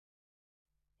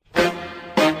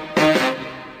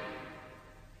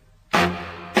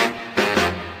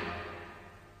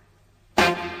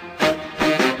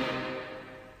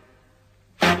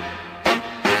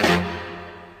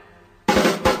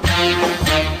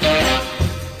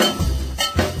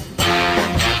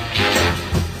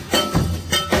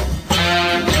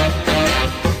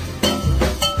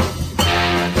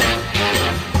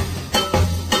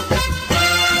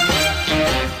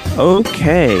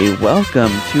Okay,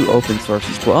 welcome to Open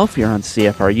Sources Guelph here on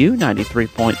CFRU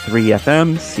 93.3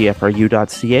 FM,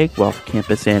 CFRU.ca, Guelph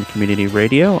Campus and Community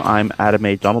Radio. I'm Adam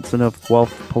A. Donaldson of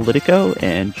Guelph Politico,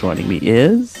 and joining me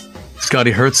is...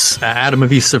 Scotty Hertz. Adam,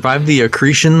 have you survived the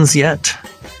accretions yet?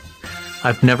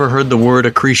 I've never heard the word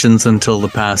accretions until the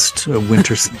past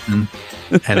winter season.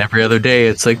 And every other day,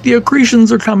 it's like, the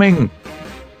accretions are coming.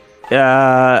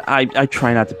 I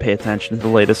try not to pay attention to the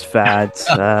latest fads.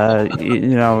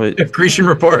 Accretion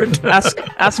report.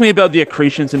 ask me about the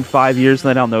accretions in 5 years, and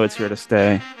then I'll know it's here to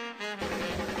stay.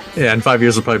 Yeah, in 5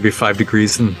 years it'll probably be 5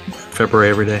 degrees in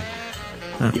February every day.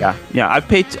 Yeah. I've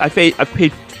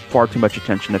paid far too much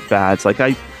attention to fads. Like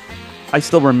I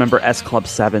still remember S Club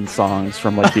 7 songs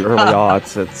from like the early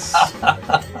aughts.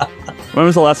 When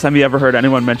was the last time you ever heard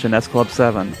anyone mention S Club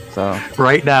 7? So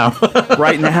right now.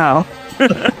 Right now.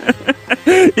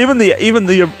 even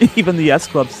the S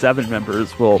Club 7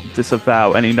 members will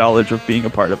disavow any knowledge of being a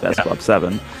part of S Club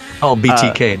 7. Oh,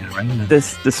 BTK now, right?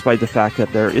 This, despite the fact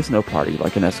that there is no party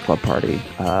like an S Club party.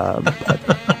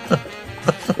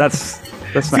 That's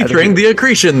featuring the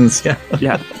accretions.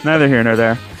 Yeah, neither here nor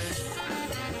there.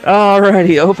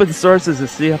 Alrighty, Open Sources is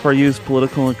CFRU's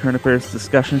political and current affairs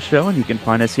discussion show, and you can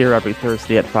find us here every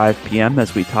Thursday at 5 p.m.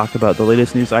 as we talk about the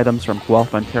latest news items from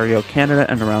Guelph, Ontario, Canada,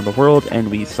 and around the world,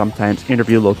 and we sometimes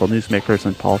interview local newsmakers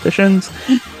and politicians,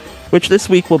 which this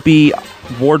week will be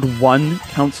Ward 1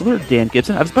 Councillor Dan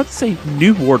Gibson. I was about to say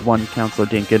new Ward 1 Councillor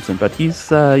Dan Gibson, but he's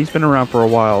been around for a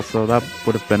while, so that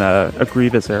would have been a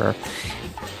grievous error.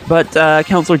 But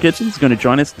Councillor Gibson is going to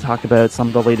join us to talk about some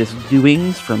of the latest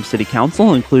doings from City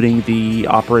Council, including the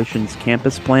Operations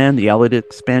Campus Plan, the Elliott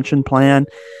Expansion Plan,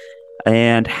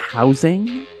 and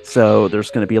housing. So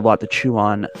there's going to be a lot to chew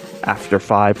on after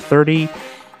 5:30,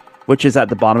 which is at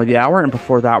the bottom of the hour. And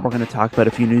before that, we're going to talk about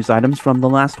a few news items from the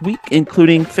last week,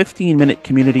 including 15-minute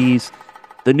communities,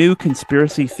 the new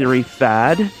conspiracy theory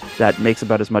fad that makes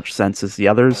about as much sense as the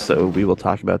others. So we will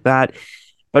talk about that.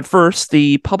 But first,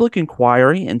 the public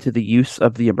inquiry into the use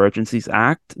of the Emergencies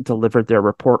Act delivered their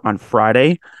report on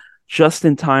Friday, just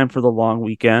in time for the long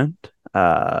weekend.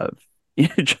 Nothing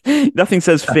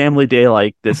says Family Day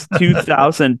like this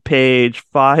 2,000-page,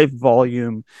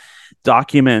 5-volume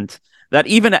document that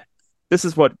even... This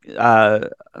is what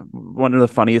one of the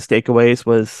funniest takeaways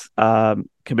was.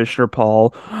 Commissioner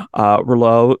Paul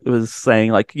Rouleau was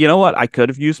saying, like, you know what? I could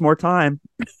have used more time.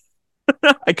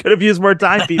 I could have used more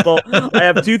time, people. I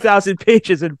have 2,000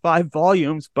 pages in 5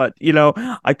 volumes, but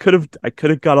I could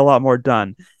have got a lot more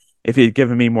done if he'd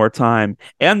given me more time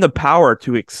and the power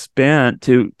to expand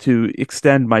to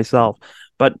extend myself.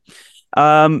 But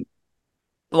long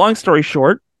story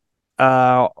short,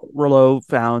 Rouleau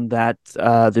found that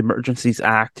the Emergencies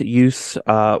Act use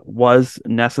was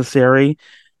necessary,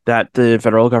 that the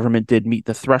federal government did meet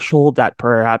the threshold. That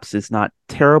perhaps is not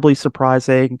terribly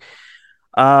surprising.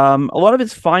 A lot of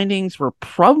his findings were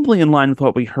probably in line with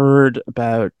what we heard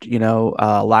about,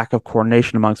 lack of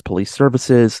coordination amongst police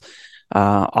services,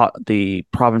 the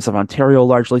province of Ontario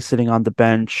largely sitting on the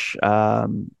bench.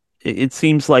 It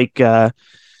seems like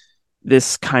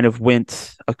this kind of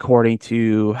went according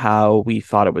to how we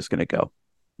thought it was going to go.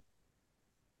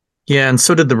 Yeah, and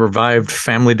so did the revived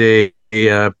Family Day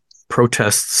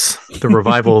protests, the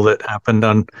revival that happened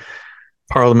on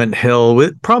Parliament Hill,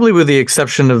 probably with the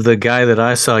exception of the guy that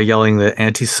I saw yelling the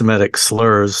anti-Semitic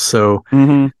slurs. So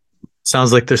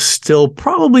sounds like there's still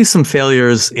probably some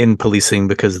failures in policing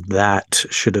because that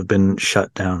should have been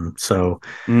shut down. So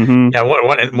yeah,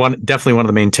 definitely one of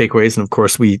the main takeaways. And of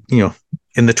course, we,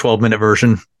 in the 12-minute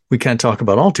version, we can't talk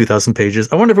about all 2,000 pages.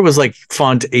 I wonder if it was like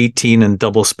font 18 and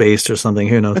double spaced or something.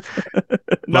 Who knows?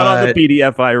 Not on the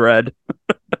PDF I read.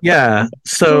 Yeah.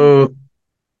 So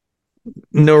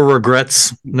no regrets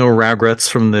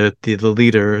from the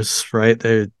leaders, right?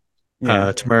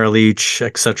 Tamara Leach,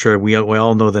 etc. We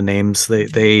all know the names.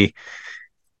 They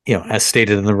as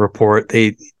stated in the report,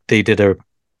 they did a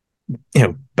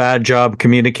bad job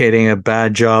communicating, a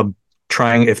bad job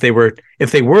trying. If they were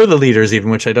the leaders,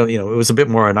 even, which I don't, it was a bit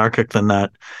more anarchic than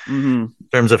that in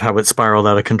terms of how it spiraled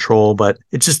out of control. But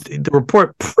the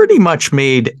report pretty much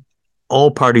made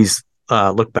all parties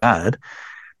look bad.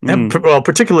 And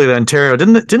particularly Ontario.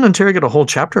 Didn't Ontario get a whole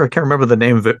chapter? I can't remember the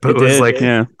name of it, but it was like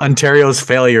Ontario's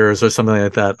failures or something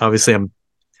like that. Obviously, I'm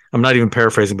not even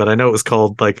paraphrasing, but I know it was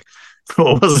called like,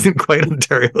 well, it wasn't quite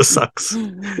Ontario sucks.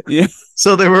 Yeah.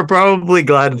 So they were probably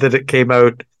glad that it came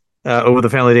out over the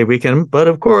Family Day weekend. But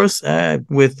of course,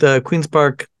 with Queen's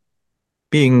Park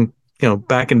being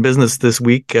back in business this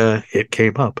week, it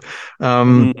came up.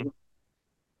 And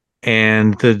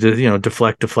the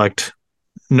deflect.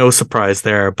 No surprise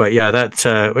there, but yeah,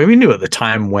 that we knew at the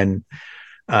time when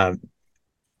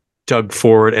Doug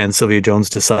Ford and Sylvia Jones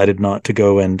decided not to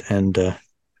go and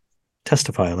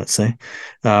testify, let's say,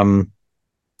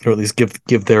 or at least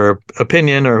give their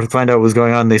opinion or find out what was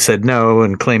going on. They said no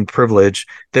and claimed privilege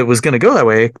that was going to go that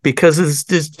way because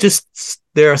it's just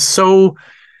they're so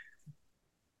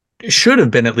should have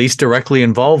been at least directly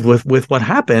involved with what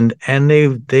happened, and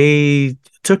they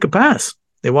took a pass.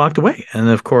 They walked away, and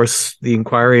of course the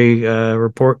inquiry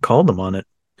report called them on it.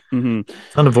 Mm-hmm.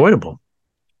 It's unavoidable.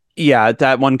 Yeah,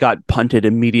 that one got punted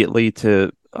immediately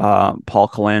to Paul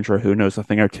Calandra, who knows a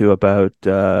thing or two about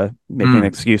making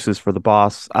excuses for the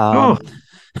boss. Yeah,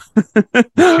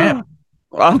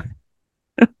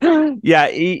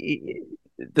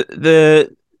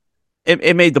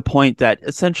 it made the point that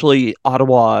essentially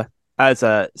Ottawa, as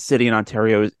a city in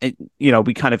Ontario,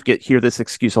 we kind of hear this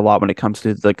excuse a lot when it comes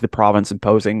to like the province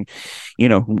imposing,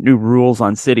 new rules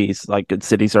on cities. Like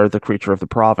cities are the creature of the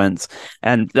province,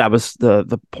 and that was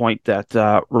the point that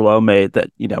Rouleau made, that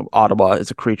Ottawa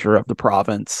is a creature of the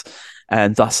province,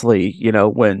 and thusly,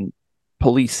 when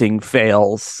policing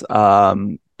fails,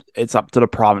 it's up to the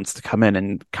province to come in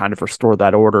and kind of restore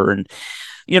that order. And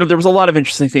there was a lot of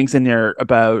interesting things in there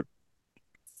about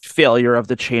failure of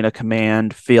the chain of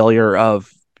command, failure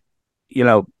of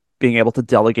being able to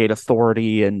delegate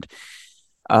authority, and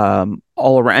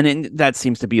all around. And that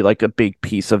seems to be like a big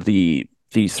piece of the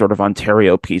sort of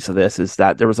Ontario piece of this, is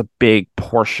that there was a big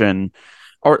portion,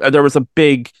 or there was a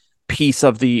big piece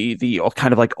of the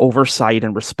kind of like oversight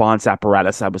and response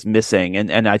apparatus that was missing.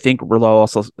 And I think Rouleau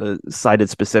also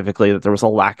cited specifically that there was a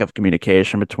lack of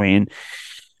communication between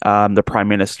the Prime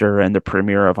Minister and the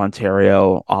Premier of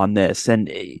Ontario on this. And,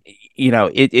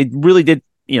 it really did,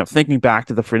 thinking back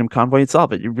to the Freedom Convoy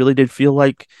itself, it really did feel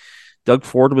like Doug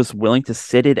Ford was willing to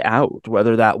sit it out,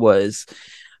 whether that was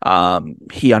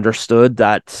he understood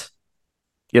that,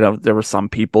 there were some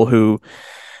people who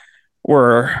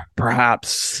were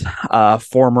perhaps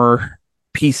former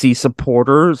PC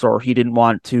supporters, or he didn't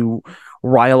want to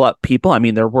rile up people. I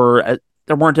mean, there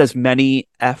weren't as many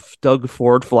F Doug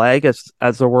Ford flag as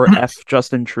there were F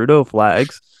Justin Trudeau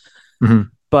flags,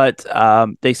 but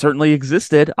they certainly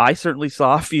existed. I certainly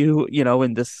saw a few,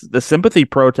 in the sympathy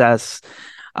protests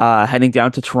heading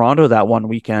down to Toronto that one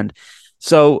weekend.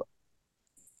 So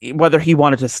whether he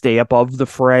wanted to stay above the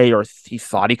fray or he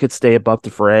thought he could stay above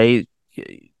the fray,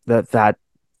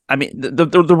 I mean,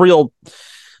 the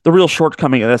real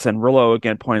shortcoming of this, and Rouleau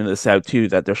again pointed this out too,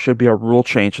 that there should be a rule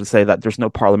change to say that there's no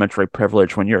parliamentary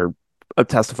privilege when you're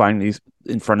testifying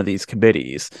in front of these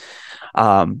committees,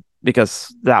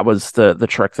 because that was the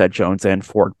trick that Jones and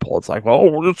Ford pulled. It's like,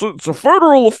 well, it's a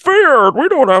federal affair, we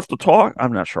don't have to talk.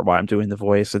 I'm not sure why I'm doing the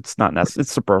voice. It's not necessary.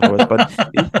 It's superfluous, but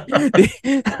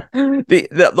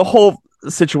the whole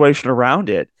situation around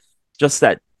it, just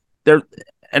that there.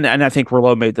 And I think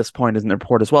Rouleau made this point in the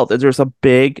report as well, that there's a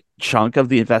big chunk of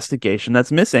the investigation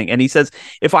that's missing. And he says,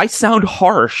 if I sound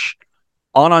harsh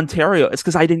on Ontario, it's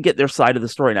because I didn't get their side of the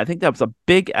story. And I think that was a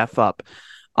big F up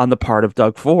on the part of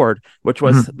Doug Ford, which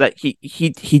was that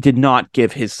he did not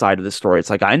give his side of the story. It's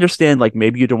like, I understand, like,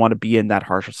 maybe you don't want to be in that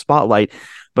harsh spotlight,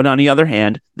 but on the other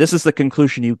hand, this is the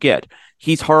conclusion you get.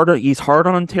 He's hard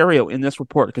on Ontario in this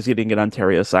report because he didn't get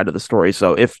Ontario's side of the story.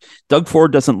 So if Doug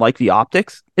Ford doesn't like the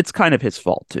optics, it's kind of his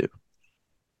fault too.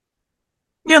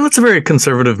 Yeah, that's a very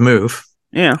conservative move.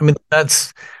 Yeah. I mean,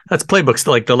 that's playbooks,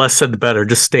 like the less said the better,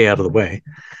 just stay out of the way.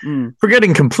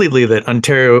 Forgetting completely that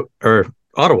Ontario or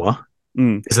Ottawa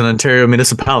is an Ontario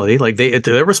municipality. Like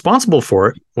they're responsible for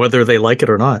it, whether they like it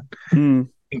or not.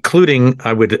 Including,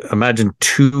 I would imagine,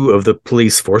 2 of the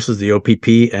police forces, the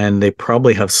OPP, and they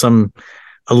probably have a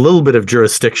little bit of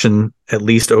jurisdiction, at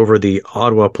least over the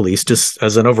Ottawa police, just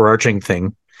as an overarching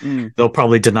thing. They'll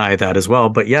probably deny that as well.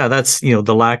 But yeah, that's, there's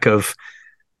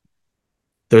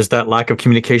that lack of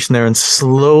communication there, and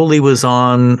slowly was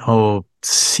on,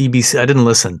 CBC. I didn't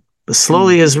listen, but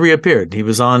slowly has reappeared. He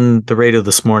was on the radio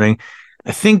this morning.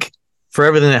 I think for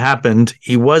everything that happened,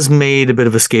 he was made a bit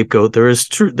of a scapegoat. There is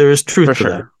truth to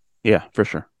that. Yeah, for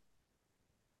sure.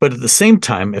 But at the same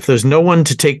time, if there's no one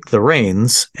to take the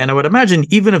reins, and I would imagine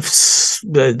even if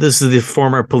this is the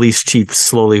former police chief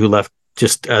slowly who left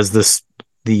just as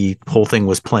the whole thing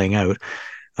was playing out.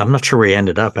 I'm not sure where he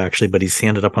ended up actually, but he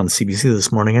ended up on CBC this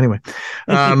morning anyway.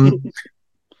 But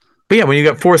yeah, when you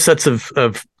got 4 sets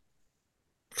of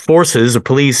forces or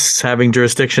police having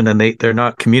jurisdiction and they're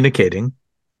not communicating,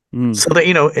 so that,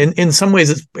 in some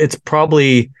ways it's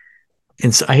probably,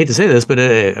 I hate to say this, but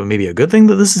maybe a good thing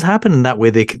that this has happened, and that way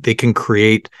they can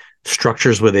create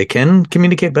structures where they can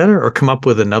communicate better or come up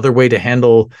with another way to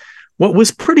handle what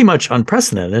was pretty much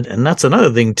unprecedented. And that's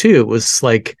another thing too. It was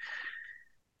like,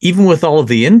 even with all of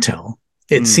the intel,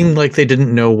 it seemed like they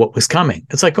didn't know what was coming.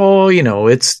 It's like, oh,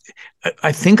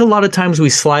 I think a lot of times we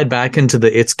slide back into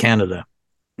it's Canada.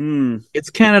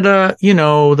 It's Canada,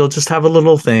 they'll just have a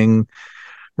little thing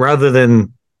rather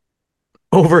than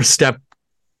overstep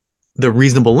the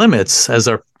reasonable limits as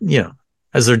they're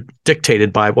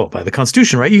dictated by the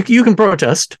Constitution, right? You can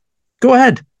protest, go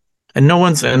ahead. And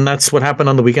and that's what happened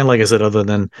on the weekend. Like I said, other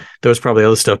than there was probably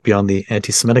other stuff beyond the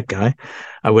anti-Semitic guy.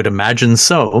 I would imagine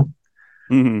so.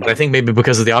 But I think maybe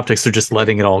because of the optics, they're just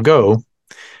letting it all go.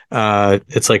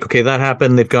 It's like, okay, that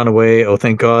happened. They've gone away. Oh,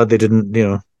 thank God they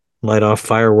didn't, light off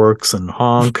fireworks and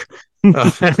honk.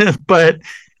 But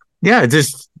yeah,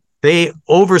 just they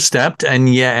overstepped, and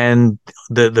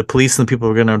the police and the people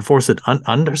who are going to enforce it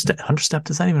understepped.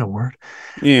 Is that even a word?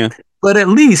 Yeah. But at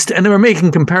least, and they were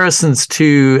making comparisons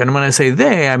to, and when I say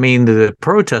they, I mean the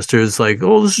protesters, like,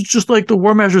 oh, this is just like the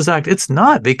War Measures Act. It's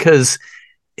not, because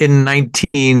in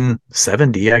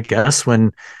 1970, I guess,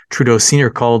 when Trudeau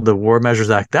Sr. called the War Measures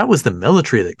Act, that was the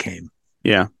military that came.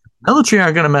 Yeah. Military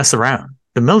aren't going to mess around.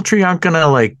 The military aren't going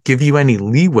to give you any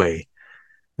leeway.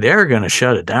 They're going to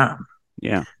shut it down.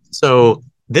 Yeah. So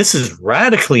this is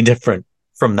radically different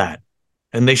from that.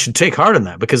 And they should take heart in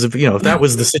that, because if that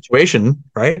was the situation,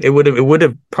 right, it would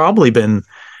have probably been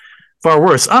far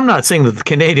worse. I'm not saying that the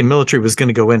Canadian military was going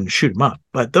to go in and shoot them up,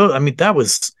 but that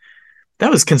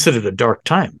was considered a dark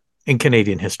time in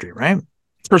Canadian history, right?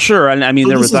 For sure. And I mean,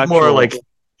 there was actual, more like,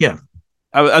 yeah.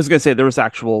 I was going to say there was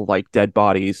actual dead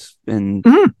bodies during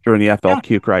the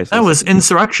FLQ crisis. That was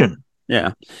insurrection.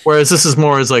 Yeah. Whereas this is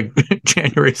more as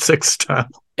January 6th style.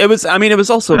 It was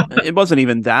also, it wasn't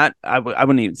even that. I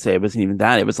wouldn't even say it wasn't even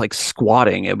that. It was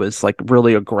squatting. It was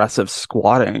really aggressive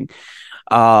squatting.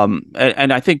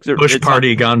 And I think Bush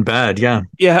party gone bad. Yeah.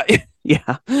 Yeah.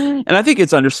 Yeah. And I think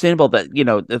it's understandable that,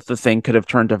 if the thing could have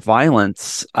turned to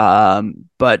violence.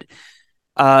 But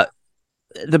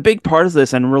the big part of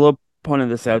this, and Rouleau pointed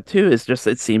this out too, is just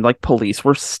it seemed like police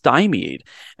were stymied.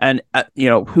 And,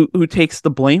 who takes the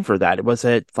blame for that? Was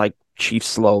it Chief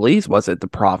Sloly's? Was it the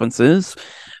provinces?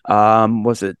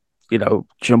 Was it,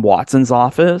 Jim Watson's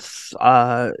office?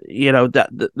 There's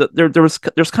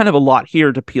kind of a lot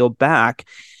here to peel back.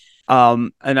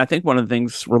 And I think one of the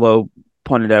things Rouleau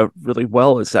pointed out really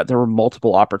well is that there were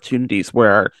multiple opportunities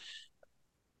where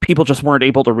people just weren't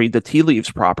able to read the tea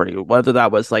leaves properly, whether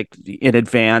that was in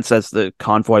advance as the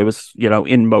convoy was,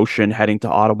 in motion heading to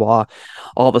Ottawa,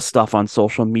 all the stuff on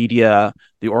social media,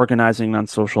 the organizing on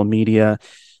social media,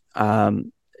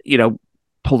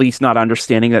 police not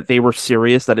understanding that they were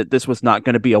serious, that this was not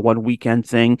going to be a one weekend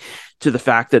thing, to the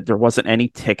fact that there wasn't any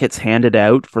tickets handed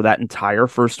out for that entire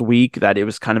first week, that it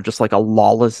was kind of just a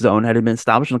lawless zone had been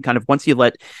established. And kind of once you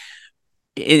let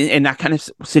in that kind of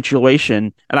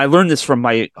situation, and I learned this from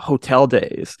my hotel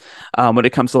days, when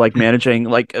it comes to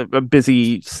managing a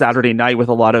busy Saturday night with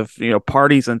a lot of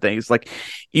parties and things,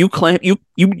 you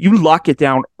lock it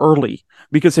down early,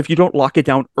 because if you don't lock it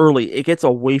down early, it gets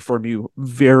away from you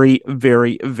very,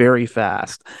 very, very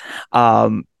fast.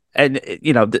 Obviously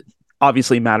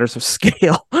matters of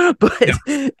scale, but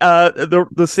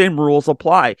the same rules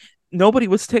apply. Nobody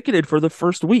was ticketed for the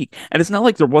first week. And it's not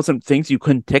like there wasn't things you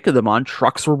couldn't ticket them on.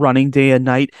 Trucks were running day and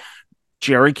night.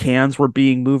 Jerry cans were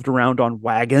being moved around on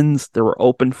wagons. There were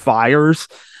open fires.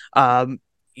 There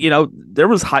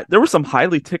was some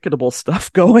highly ticketable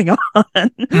stuff going on.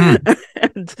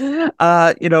 And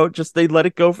just they let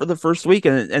it go for the first week.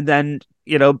 And then,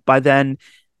 by then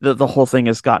the whole thing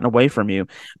has gotten away from you.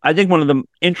 I think one of the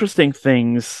interesting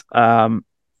things,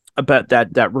 about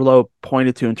that Rouleau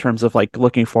pointed to in terms of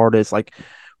looking forward is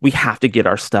we have to get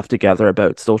our stuff together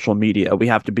about social media. We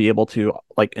have to be able to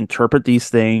interpret these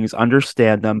things,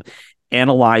 understand them,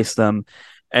 analyze them,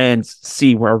 and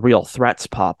see where real threats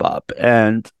pop up.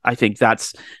 And I think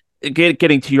that's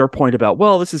getting to your point about,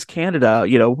 well, this is Canada,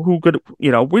 who could,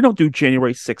 we don't do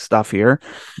January 6th stuff here.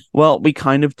 Well, we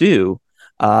kind of do.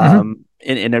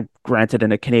 In a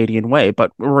Canadian way,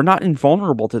 but we're not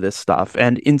invulnerable to this stuff.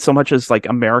 And in so much as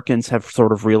Americans have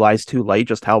sort of realized too late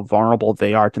just how vulnerable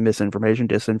they are to misinformation,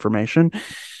 disinformation,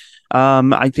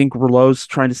 I think Rouleau's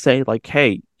trying to say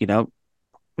hey,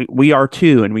 we are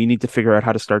too, and we need to figure out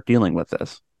how to start dealing with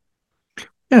this.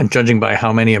 Yeah, and judging by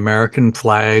how many American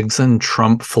flags and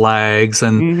Trump flags,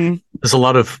 and there's a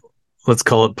lot of, let's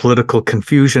call it, political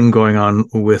confusion going on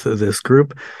with this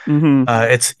group.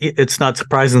 It's not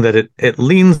surprising that it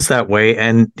leans that way.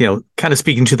 And kind of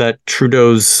speaking to that,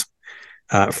 Trudeau's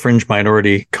fringe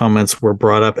minority comments were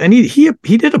brought up, and he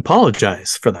did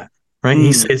apologize for that, right?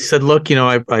 He said, "Look,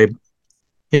 I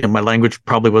my language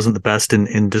probably wasn't the best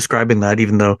in describing that,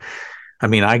 even though, I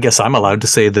mean, I guess I'm allowed to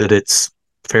say that it's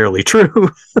fairly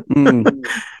true."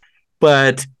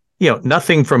 But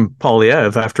nothing from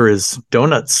Polyev after his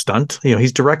donut stunt.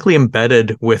 He's directly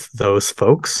embedded with those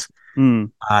folks.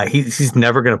 He's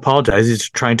never going to apologize. He's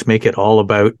trying to make it all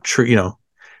about Trudeau.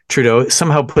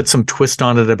 Somehow put some twist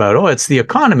on it about it's the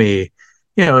economy.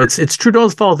 It's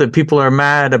Trudeau's fault that people are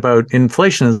mad about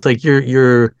inflation. It's like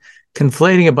you're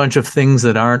conflating a bunch of things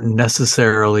that aren't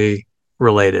necessarily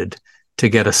related to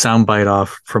get a soundbite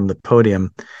off from the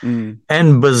podium.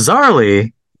 And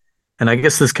bizarrely, and I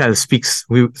guess this kind of speaks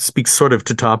sort of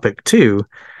to topic too,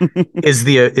 is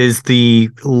the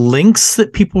links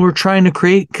that people were trying to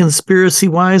create conspiracy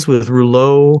wise with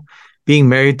Rouleau being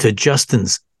married to Justin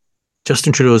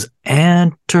Trudeau's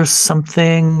aunt or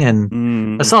something.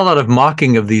 And I saw a lot of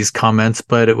mocking of these comments,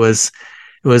 but it was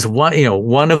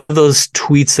one of those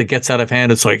tweets that gets out of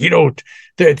hand. It's like,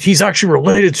 that he's actually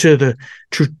related to the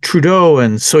Trudeau,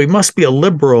 and so he must be a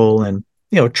liberal, and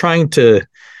trying to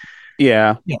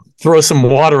throw some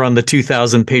water on the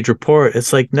 2,000-page report.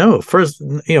 It's like, no, first,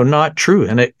 not true,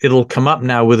 and it'll come up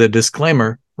now with a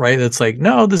disclaimer, right? It's like,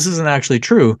 no, this isn't actually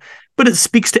true, but it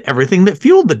speaks to everything that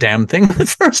fueled the damn thing in the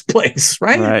first place,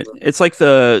 right? Right. It's like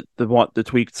the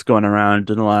tweets going around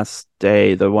in the last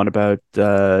day, the one about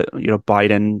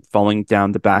Biden falling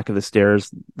down the back of the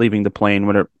stairs, leaving the plane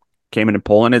when it came into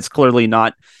Poland. It's clearly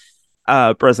not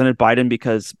President Biden,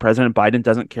 because President Biden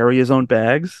doesn't carry his own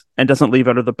bags and doesn't leave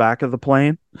out of the back of the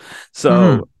plane.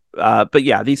 So, but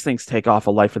yeah, these things take off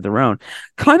a life of their own.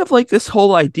 Kind of like this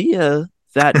whole idea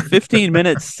that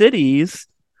 15-minute cities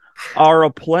are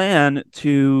a plan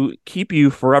to keep you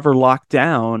forever locked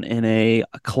down in a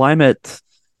climate,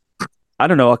 I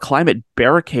don't know, a climate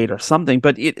barricade or something.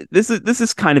 But this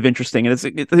is kind of interesting, and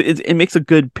it makes a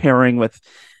good pairing with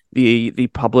the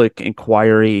Public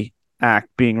Inquiry Act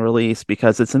being released,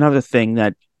 because it's another thing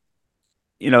that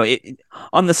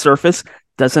on the surface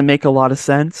doesn't make a lot of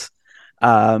sense.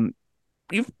 I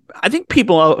think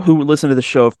people who listen to the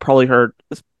show have probably heard,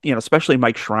 especially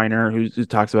Mike Schreiner, who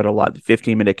talks about a lot, the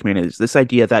 15-minute communities, this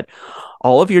idea that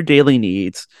all of your daily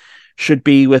needs should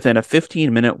be within a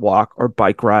 15-minute walk or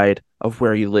bike ride of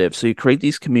where you live. So you create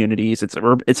these communities.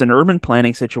 It's an urban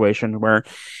planning situation where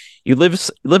you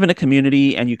live in a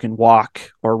community and you can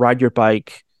walk or ride your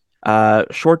bike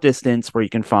short distance, where you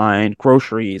can find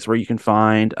groceries, where you can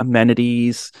find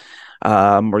amenities,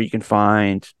 where you can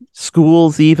find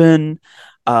schools even.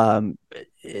 And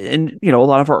a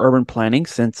lot of our urban planning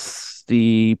since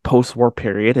the post-war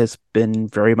period has been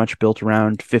very much built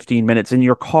around 15 minutes in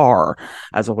your car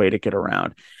as a way to get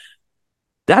around.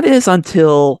 That is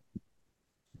until,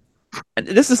 and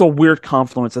this is a weird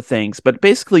confluence of things, but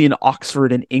basically in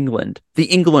Oxford in England, the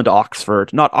England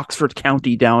Oxford, not Oxford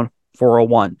County down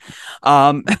 401,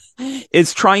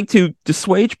 is trying to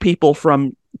dissuade people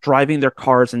from driving their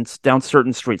cars down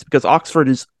certain streets, because Oxford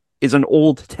is an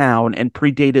old town and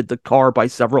predated the car by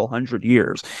several hundred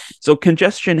years. So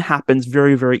congestion happens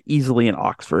very, very easily in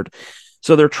Oxford.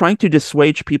 So they're trying to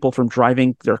dissuade people from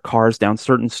driving their cars down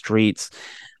certain streets,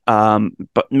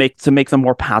 but make them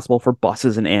more passable for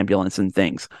buses and ambulance and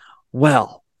things.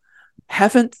 Well,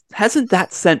 hasn't that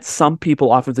sent some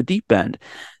people off of the deep end?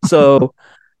 So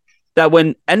that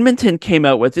when Edmonton came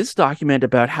out with this document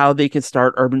about how they could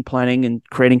start urban planning and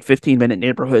creating 15-minute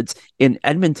neighborhoods in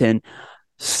Edmonton,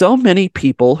 so many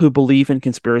people who believe in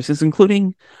conspiracies,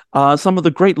 including some of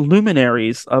the great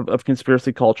luminaries of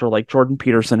conspiracy culture like Jordan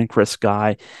Peterson and Chris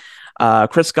Sky.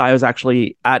 Chris Sky was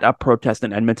actually at a protest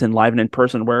in Edmonton live and in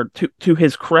person, where to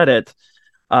his credit,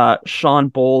 Sean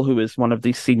Bowl, who is one of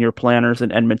the senior planners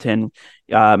in Edmonton,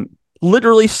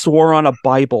 literally swore on a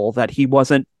Bible that he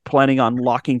wasn't planning on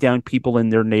locking down people in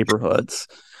their neighborhoods.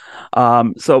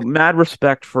 So mad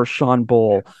respect for Sean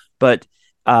Bowl, but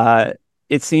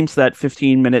it seems that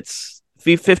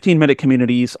 15-minute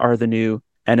communities are the new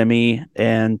enemy,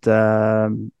 and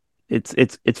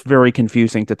it's very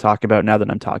confusing to talk about now that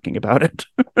I'm talking about it.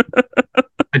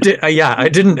 I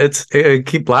didn't. I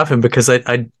keep laughing because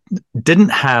I didn't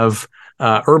have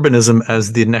urbanism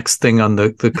as the next thing on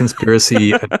the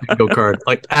conspiracy bingo card,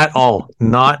 like at all,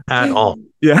 not at all.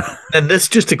 Yeah, and this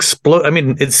just explode. I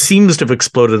mean, it seems to have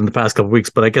exploded in the past couple of weeks,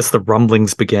 but I guess the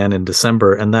rumblings began in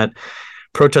December, and that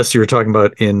protest you were talking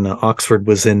about in Oxford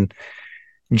was in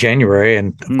January,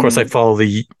 and of course I follow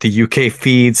the UK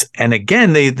feeds, and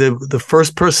again the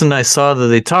first person I saw that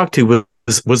they talked to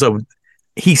was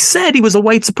he said he was a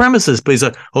white supremacist, but he's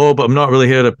like, but I'm not really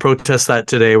here to protest that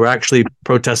today. We're actually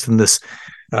protesting this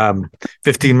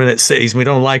 15-minute cities. We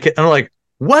don't like it. And I'm like,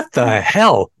 what the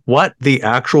hell? What the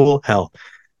actual hell?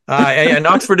 And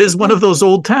Oxford is one of those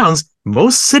old towns.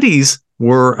 Most cities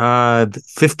were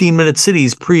 15-minute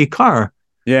cities pre-car.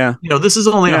 Yeah. This is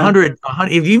only 100,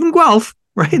 even Guelph,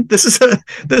 right? This is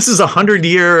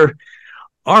 100-year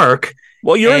arc.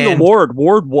 Well, you're in the And ward.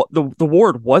 The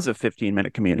ward was a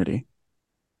 15-minute community.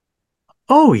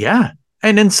 oh yeah,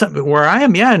 and in some where I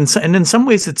am, yeah, and in some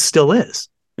ways it still is.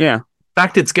 Yeah. In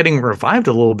fact, it's getting revived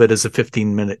a little bit as a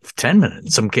 15-minute, 10-minute,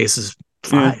 in some cases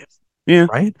 5. Yeah.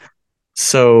 Right.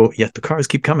 So yeah, the cars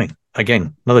keep coming.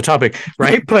 Again, another topic,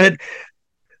 right? But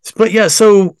yeah,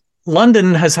 so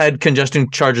London has had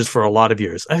congestion charges for a lot of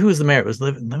years. Who was the mayor? It was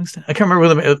Livingston. I can't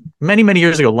remember. Many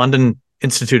years ago, London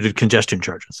instituted congestion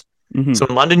charges. Mm-hmm. So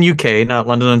in London, UK, not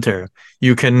London, Ontario,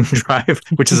 you can drive,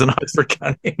 which is in Oxford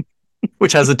County,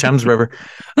 which has a Thames River.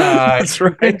 That's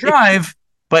right. You can drive,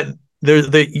 but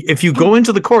if you go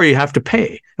into the core, you have to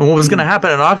pay. And what was going to happen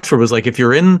in Oxford was like, if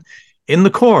you're in the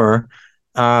core,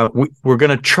 we're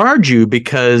going to charge you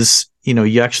because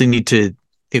you actually need to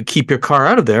keep your car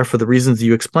out of there for the reasons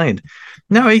you explained.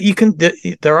 Now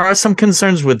there are some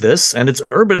concerns with this, and it's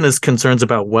urbanist concerns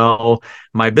about, well,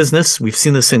 my business. We've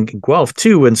seen this in Guelph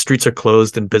too, when streets are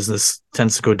closed and business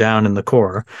tends to go down in the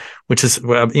core, which is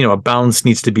a balance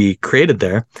needs to be created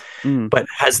there. But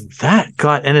has that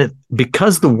got in it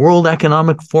because the World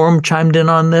Economic Forum chimed in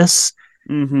on this,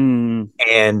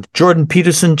 and Jordan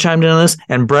Peterson chimed in on this,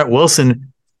 and Brett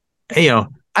Wilson,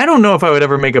 I don't know if I would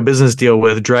ever make a business deal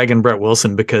with Dragon Brett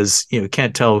Wilson because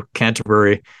can't tell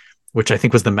Canterbury, which I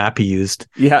think was the map he used.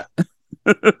 Yeah.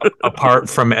 Apart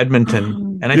from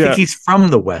Edmonton, and I think he's from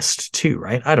the West too,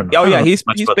 right? I don't know. Oh yeah, he's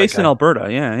based in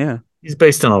Alberta. Yeah. He's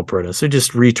based in Alberta, so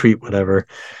just retweet whatever.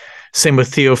 Same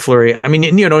with Theo Fleury. I mean,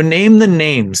 name the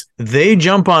names. They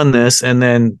jump on this, and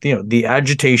then the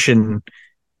agitation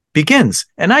begins.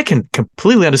 And I can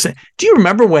completely understand. Do you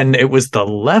remember when it was the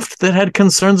left that had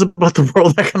concerns about the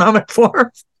World Economic Forum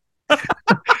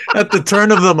at the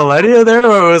turn of the millennia there,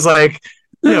 where it was like,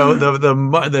 the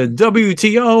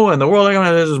WTO and the World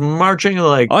Economic is marching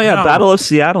like, oh yeah, no. Battle of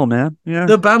Seattle, man. Yeah.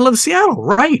 The Battle of Seattle,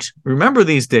 right. Remember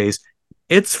these days.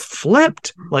 It's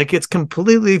flipped. Like, it's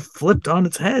completely flipped on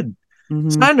its head.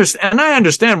 So I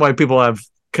understand why people have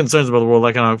concerns about the World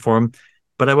Economic Forum,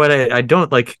 but I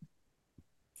don't like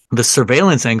the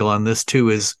surveillance angle on this too.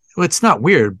 Is it's not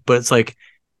weird, but it's like,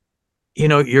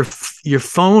 your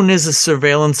phone is a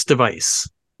surveillance device.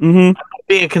 I'm not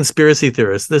being a conspiracy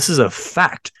theorist. This is a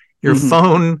fact. Your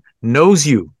phone knows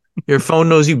you. Your phone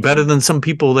knows you better than some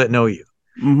people that know you.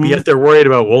 But yet they're worried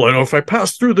about, well, I know if I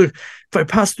pass through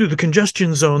the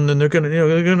congestion zone, then they're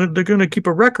gonna keep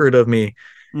a record of me.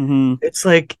 It's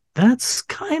like, that's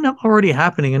kind of already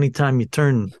happening anytime you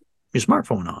turn your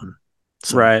smartphone on.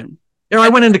 So, right. I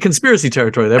went into conspiracy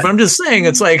territory there, but I'm just saying,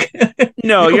 it's like,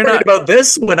 no, you're not about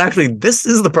this when actually this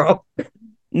is the problem.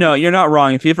 No, you're not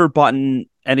wrong. If you've ever bought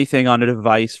anything on a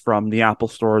device from the Apple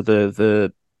Store,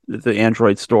 the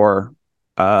Android store,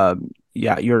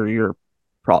 you're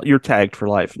tagged for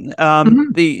life.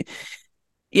 The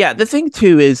thing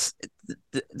too is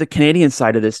the Canadian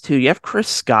side of this too. You have Chris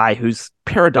Sky, who's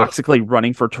paradoxically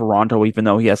running for Toronto, even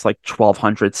though he has like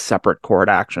 1,200 separate court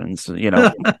actions.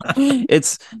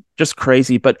 It's just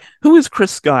crazy. But who is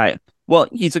Chris Sky? Well,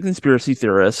 he's a conspiracy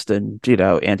theorist and,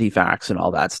 anti-vax and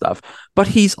all that stuff. But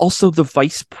he's also the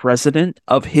vice president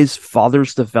of his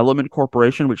father's development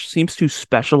corporation, which seems to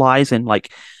specialize in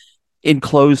like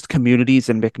enclosed communities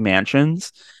and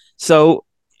McMansions. So,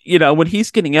 when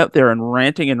he's getting out there and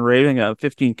ranting and raving about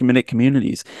 15-minute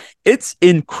communities, it's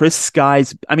in Chris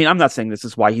Sky's. I mean, I'm not saying this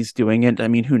is why he's doing it. I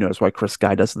mean, who knows why Chris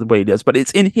Sky does it the way he does, but it's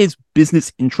in his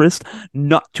business interest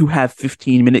not to have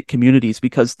 15-minute communities,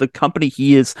 because the company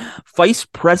he is vice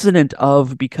president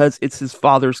of, because it's his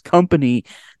father's company,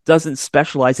 doesn't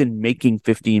specialize in making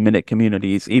 15-minute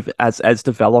communities even as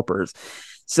developers.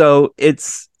 So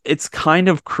it's kind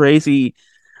of crazy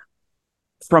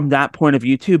from that point of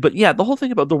view too. But yeah, the whole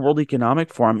thing about the World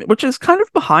Economic Forum, which is kind of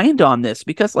behind on this,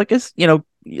 because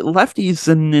lefties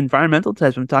and environmental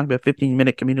types have been talking about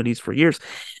 15-minute communities for years,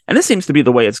 and this seems to be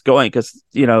the way it's going, because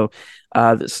the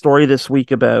story this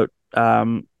week about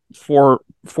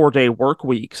 4-day work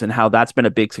weeks and how that's been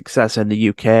a big success in the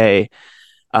UK,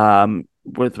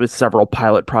 with several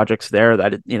pilot projects there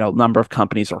that a number of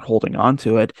companies are holding on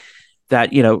to it.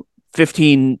 That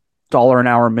 $15 an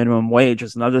hour minimum wage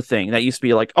is another thing that used to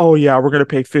be like, oh yeah, we're going to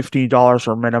pay $15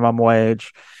 for minimum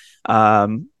wage,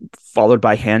 followed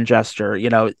by hand gesture.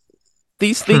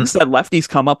 These things that lefties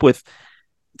come up with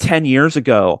 10 years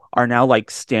ago are now like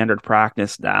standard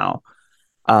practice now.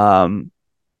 So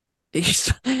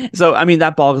I mean,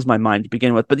 that boggles my mind to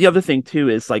begin with. But the other thing too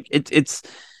is like, it's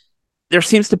there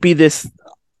seems to be this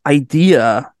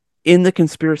idea in the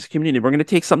conspiracy community, we're going to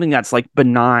take something that's like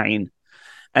benign,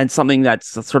 and something that's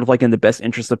sort of like in the best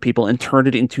interest of people and turn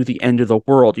it into the end of the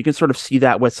world. You can sort of see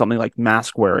that with something like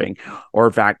mask wearing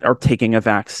or taking a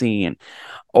vaccine,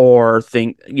 or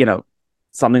something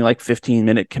like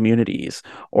 15-minute communities,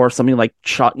 or something like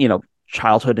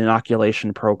childhood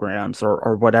inoculation programs,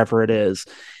 or whatever it is.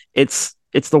 It's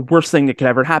the worst thing that could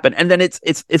ever happen. And then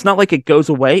it's not like it goes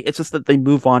away. It's just that they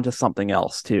move on to something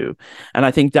else too. And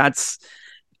I think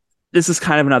this is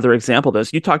kind of another example of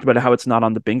this. You talked about how it's not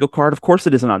on the bingo card. Of course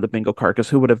it isn't on the bingo card, because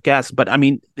who would have guessed? But I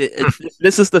mean,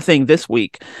 this is the thing this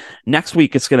week. Next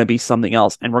week, it's going to be something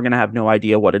else, and we're going to have no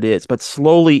idea what it is. But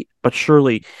slowly but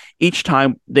surely, each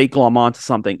time they glom onto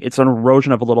something, it's an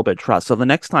erosion of a little bit of trust. So the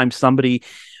next time somebody,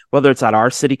 whether it's at our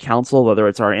city council, whether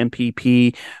it's our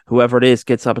MPP, whoever it is,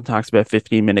 gets up and talks about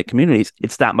 15-minute communities,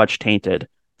 it's that much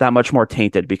more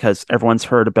tainted, because everyone's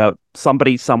heard about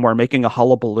somebody somewhere making a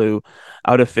hullabaloo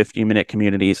out of 15-minute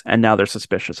communities, and now they're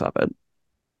suspicious of it.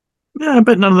 Yeah,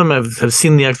 but none of them have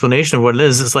seen the explanation of what it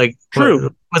is. It's like, true.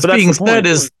 What's being said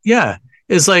is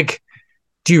like,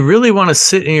 do you really want to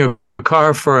sit in your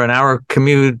car for an hour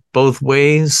commute both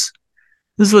ways?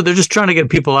 This is what they're just trying to get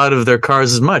people out of their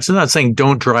cars as much. They're not saying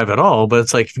don't drive at all, but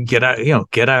it's like, get out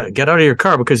of your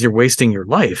car because you're wasting your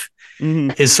life.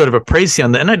 Mm-hmm. Is sort of a précis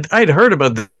on that. And I'd heard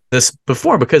about this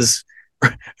before, because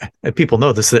people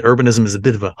know this, that urbanism is a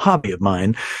bit of a hobby of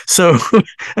mine. So,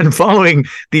 and following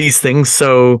these things.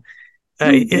 So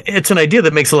it's an idea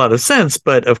that makes a lot of sense.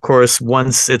 But of course,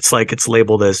 once it's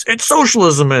labeled as it's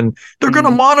socialism and they're going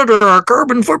to monitor our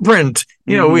carbon footprint,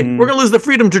 we're going to lose the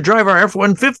freedom to drive our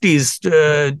F-150s,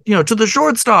 to the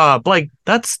shortstop. Like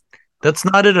that's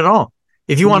not it at all.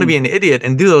 If you want to be an idiot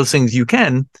and do those things, you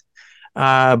can.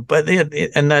 But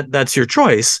that's your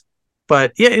choice.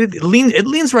 But yeah, it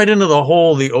leans right into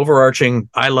the overarching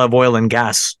I love oil and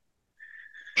gas.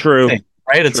 True. Thing,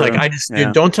 right? It's like,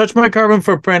 don't touch my carbon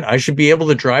footprint. I should be able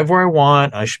to drive where I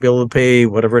want. I should be able to pay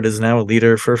whatever it is now, a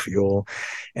liter for fuel,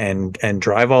 and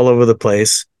drive all over the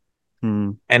place.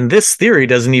 And this theory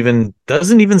doesn't even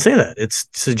say that. It's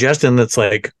suggesting that's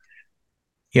like,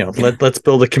 let's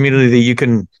build a community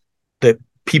that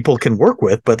people can work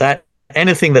with, but that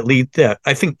anything that leads,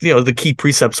 I think, the key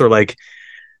precepts are like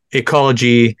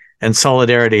ecology and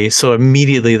solidarity. So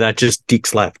immediately that just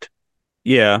dekes left.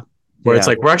 Yeah. Where it's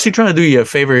like, we're actually trying to do you a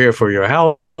favor here for your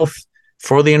health,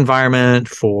 for the environment,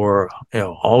 for,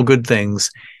 all good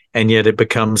things. And yet it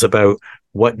becomes about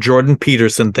what Jordan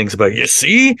Peterson thinks about, you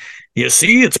see,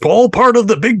 it's all part of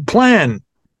the big plan.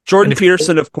 Jordan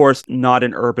Peterson, of course, not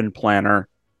an urban planner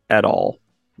at all.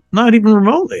 Not even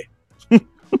remotely.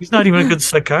 He's not even a good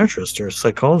psychiatrist or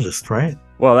psychologist, right?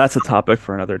 Well, that's a topic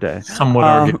for another day. Somewhat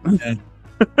argued.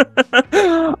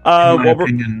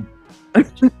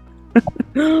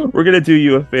 We're going to do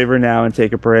you a favor now and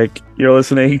take a break. You're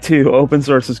listening to Open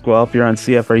Sources Guelph. You're on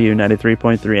CFRU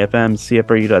 93.3 FM,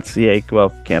 CFRU.ca,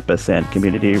 Guelph Campus and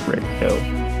Community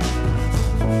Radio.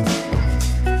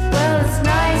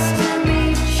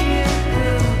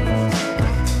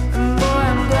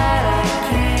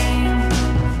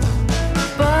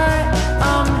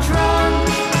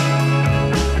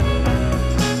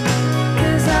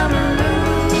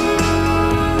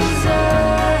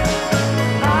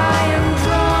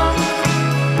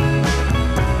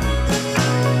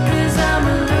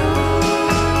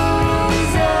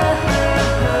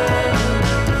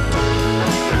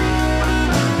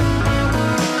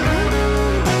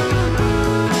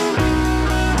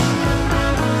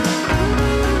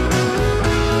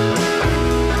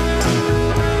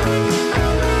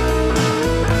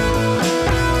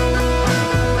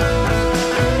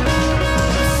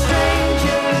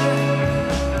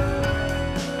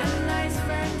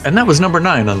 And that was number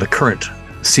 9 on the current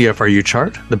CFRU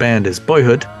chart. The band is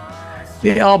Boyhood.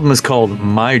 The album is called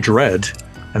My Dread,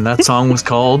 and that song was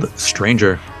called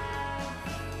Stranger.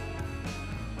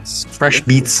 Fresh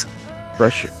beats.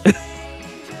 Fresh.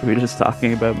 We were just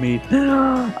talking about meat.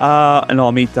 And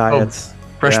all meat diets.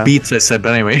 Fresh beats, I said,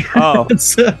 but anyway. Oh,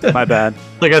 my bad.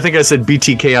 Like, I think I said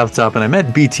BTK off the top, and I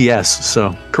meant BTS,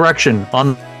 so correction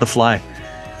on the fly.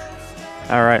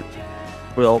 All right.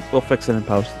 We'll fix it in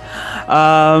post.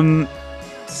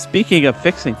 Speaking of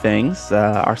fixing things,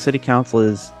 our city council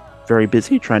is very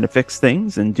busy trying to fix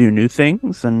things and do new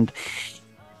things, and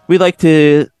we like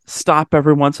to stop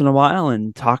every once in a while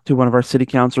and talk to one of our city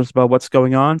councilors about what's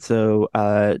going on. So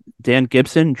Dan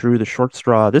Gibson drew the short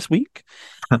straw this week,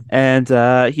 and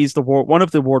he's one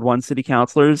of the Ward 1 city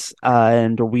councilors,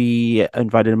 and we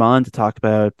invited him on to talk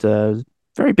about a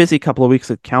very busy couple of weeks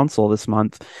at council this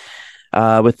month.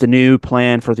 With the new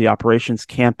plan for the operations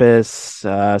campus,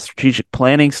 strategic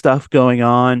planning stuff going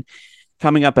on,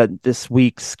 coming up at this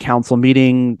week's council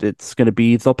meeting, it's going to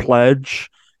be the pledge.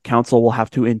 Council will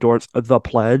have to endorse the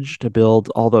pledge to build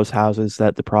all those houses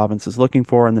that the province is looking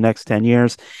for in the next 10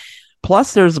 years.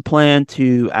 Plus, there's a plan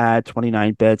to add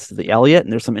 29 beds to the Elliott,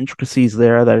 and there's some intricacies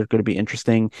there that are going to be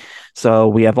interesting. So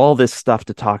we have all this stuff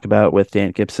to talk about with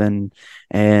Dan Gibson,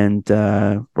 and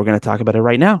we're going to talk about it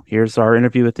right now. Here's our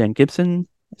interview with Dan Gibson,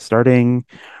 starting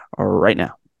right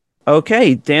now.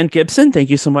 Okay, Dan Gibson, thank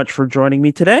you so much for joining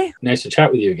me today. Nice to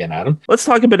chat with you again, Adam. Let's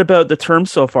talk a bit about the term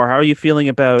so far. How are you feeling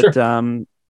about,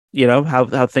 Sure.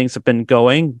 How things have been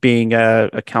going, being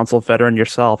a council veteran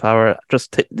yourself?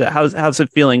 How's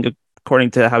it feeling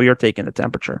according to how you're taking the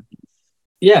temperature?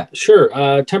 Yeah,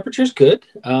 sure. Temperature's good.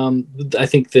 I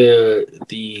think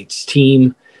the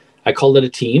team, I call it a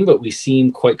team, but we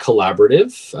seem quite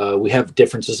collaborative. We have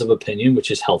differences of opinion, which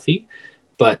is healthy.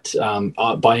 But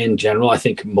by in general, I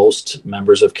think most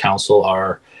members of council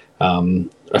are,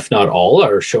 if not all,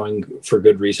 are showing for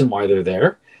good reason why they're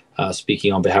there,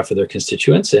 speaking on behalf of their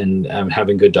constituents and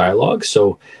having good dialogue.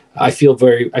 So I feel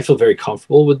very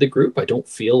comfortable with the group. I don't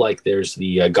feel like there's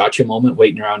the gotcha moment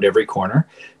waiting around every corner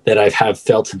that I have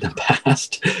felt in the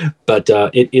past. But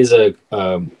it is a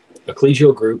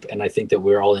collegial group, and I think that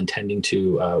we're all intending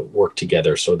to work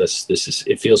together. So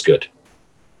it feels good.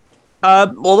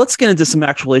 Well, let's get into some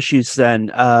actual issues then.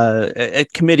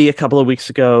 At committee a couple of weeks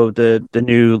ago, the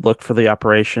new look for the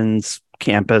operations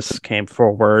campus came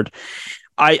forward.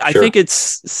 I think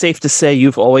it's safe to say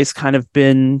you've always kind of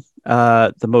been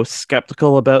the most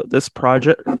skeptical about this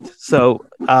project. So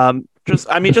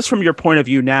just from your point of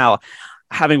view now,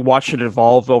 having watched it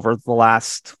evolve over the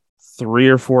last 3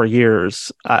 or 4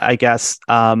 years, I guess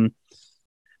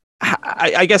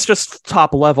just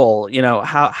top level,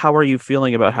 how are you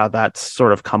feeling about how that's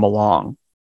sort of come along?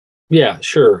 Yeah,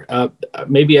 sure.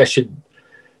 Maybe I should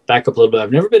back up a little bit.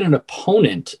 I've never been an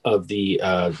opponent of the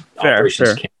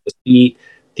operations campus.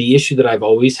 The issue that I've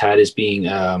always had is being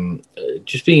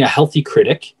a healthy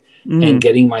critic and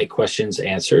getting my questions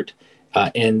answered.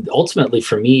 And ultimately,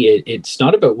 for me, it's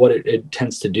not about what it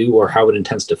intends to do or how it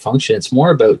intends to function. It's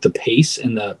more about the pace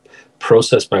and the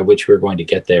process by which we're going to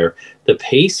get there. The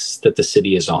pace that the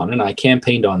city is on, and I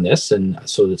campaigned on this, and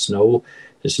so there's no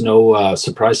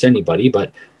surprise to anybody,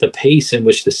 but the pace in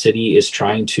which the city is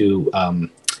trying to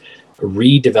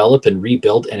redevelop and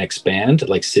rebuild and expand,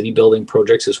 like city building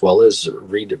projects, as well as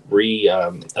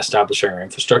establishing our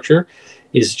infrastructure,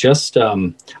 is just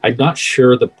I'm not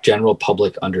sure the general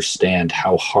public understand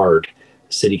how hard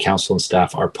city council and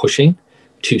staff are pushing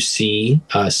to see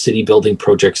city building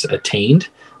projects attained,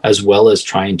 as well as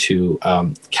trying to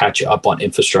catch up on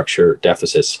infrastructure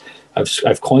deficits.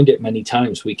 I've coined it many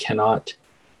times. We cannot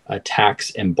tax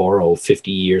and borrow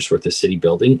 50 years worth of city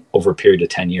building over a period of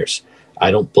 10 years. I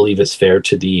don't believe it's fair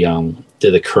to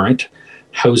the current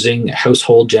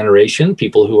household generation,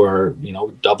 people who are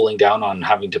doubling down on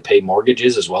having to pay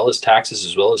mortgages as well as taxes,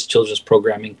 as well as children's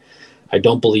programming. I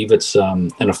don't believe it's an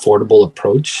affordable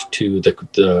approach to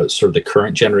the sort of the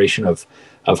current generation of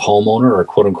homeowner or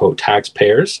quote unquote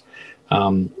taxpayers.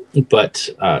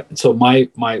 So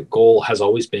my goal has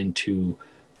always been to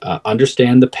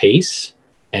understand the pace.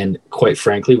 And quite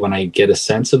frankly, when I get a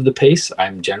sense of the pace,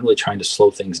 I'm generally trying to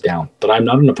slow things down. But I'm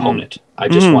not an opponent. I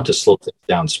just want to slow things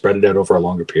down, spread it out over a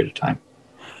longer period of time.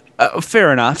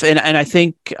 Fair enough. And I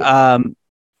think one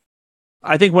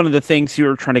of the things you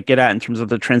were trying to get at in terms of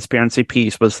the transparency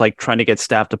piece was like trying to get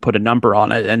staff to put a number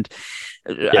on it. And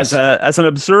yes, as an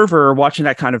observer watching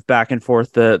that kind of back and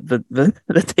forth,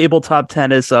 the tabletop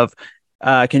tennis of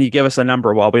can you give us a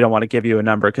number? Well, we don't want to give you a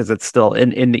number because it's still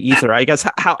in the ether. I guess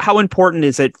how important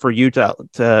is it for you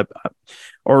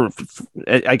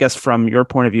I guess from your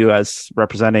point of view as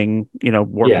representing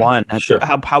Ward 1, sure.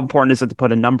 how important is it to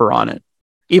put a number on it,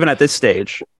 even at this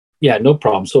stage? Yeah, no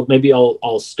problem. So maybe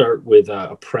I'll start with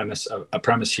a premise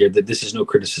here that this is no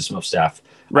criticism of staff.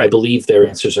 Right. I believe their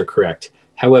answers are correct.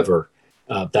 However,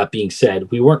 that being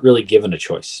said, we weren't really given a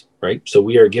choice, right? So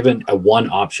we are given a one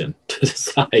option to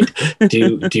decide: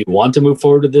 do you want to move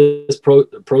forward with this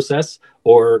process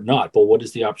or not? But what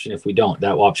is the option if we don't?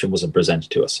 That option wasn't presented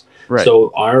to us. Right.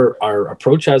 So our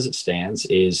approach as it stands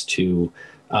is to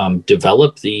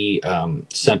develop the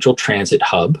central transit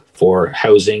hub for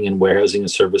housing and warehousing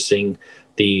and servicing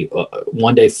the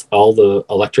one day all the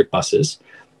electric buses.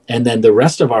 And then the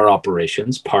rest of our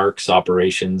operations, parks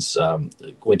operations,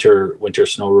 winter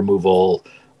snow removal,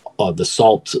 the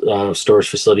salt storage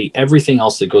facility, everything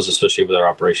else that goes associated with our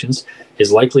operations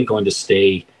is likely going to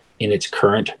stay in its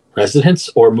current residence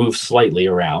or move slightly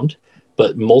around.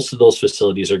 But most of those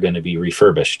facilities are going to be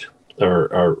refurbished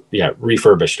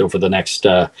refurbished over the next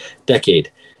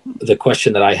decade. The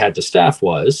question that I had to staff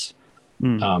was,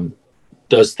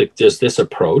 does this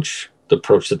approach, the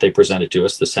approach that they presented to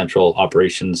us, the central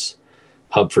operations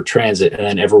hub for transit, and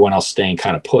then everyone else staying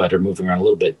kind of put or moving around a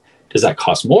little bit, does that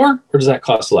cost more or does that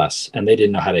cost less? And they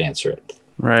didn't know how to answer it.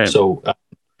 Right. So,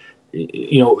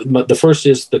 the first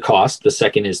is the cost. The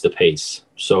second is the pace.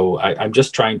 So I'm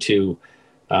just trying to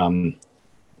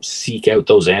seek out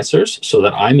those answers so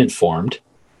that I'm informed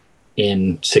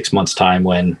in 6 months' time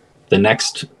when the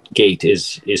next gate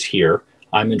is here.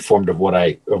 I'm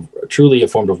truly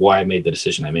informed of why I made the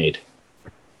decision I made.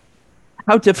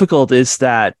 How difficult is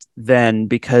that then?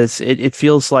 Because it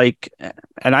feels like,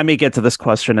 and I may get to this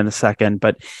question in a second,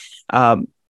 but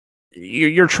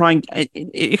you're trying,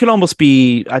 it can almost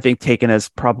be, I think, taken as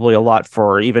probably a lot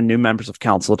for even new members of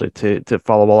council to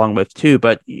follow along with too.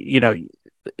 But, you've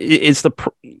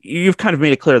kind of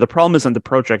made it clear the problem isn't the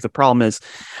project. The problem is,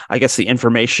 I guess, the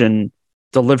information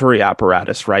delivery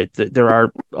apparatus, right?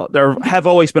 There have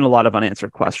always been a lot of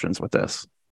unanswered questions with this.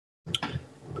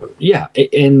 Yeah,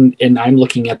 and I'm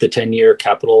looking at the 10-year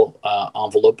capital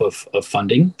envelope of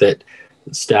funding that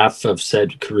staff have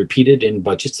said, repeated in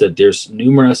budgets, that there's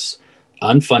numerous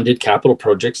unfunded capital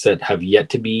projects that have yet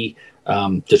to be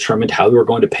determined how we're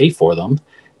going to pay for them.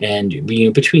 And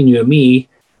between you and me,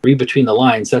 read between the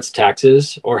lines, that's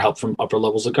taxes or help from upper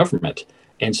levels of government.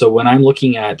 And so when I'm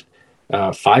looking at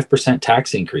 5%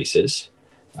 tax increases,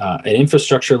 an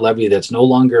infrastructure levy that's no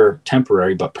longer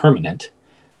temporary but permanent,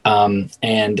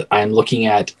 and I'm looking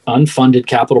at unfunded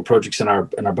capital projects in our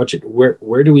budget,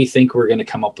 where do we think we're going to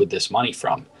come up with this money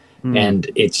from? And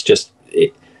it's just,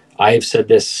 I have said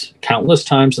this countless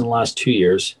times in the last 2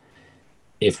 years.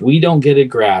 If we don't get a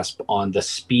grasp on the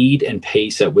speed and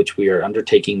pace at which we are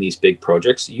undertaking these big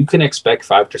projects, you can expect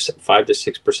 5 to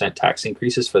 6% tax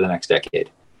increases for the next decade,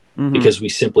 because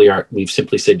we've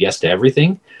simply said yes to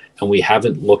everything, and we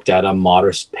haven't looked at a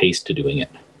modest pace to doing it.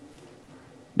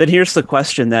 Then here's the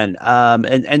question then,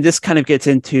 and this kind of gets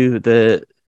into the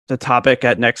topic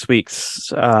at next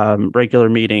week's regular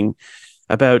meeting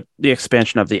about the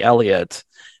expansion of the Elliott,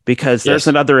 because there's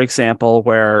another example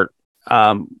where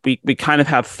we kind of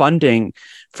have funding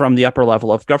from the upper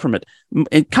level of government,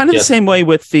 and kind of the same way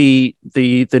with the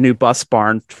new bus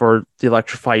barn for the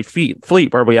electrified fleet,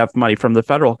 where we have money from the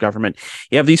federal government.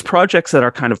 You have these projects that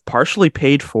are kind of partially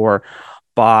paid for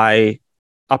by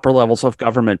upper levels of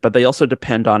government, but they also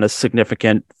depend on a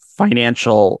significant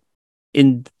financial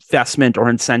investment or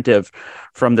incentive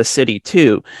from the city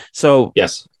too. So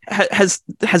yes,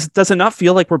 does it not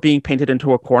feel like we're being painted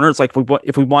into a corner? It's like,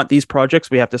 if we want these projects,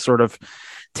 we have to sort of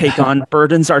take on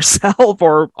burdens ourselves,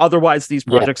 or otherwise these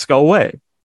projects go away.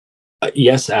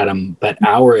 Yes, Adam, but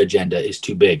our agenda is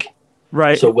too big.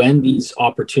 Right. So when these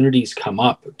opportunities come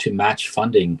up to match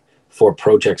funding for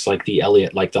projects like the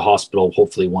Elliott, like the hospital,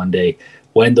 hopefully one day,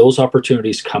 when those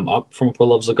opportunities come up from upper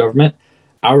levels of government,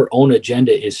 our own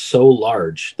agenda is so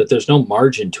large that there's no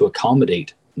margin to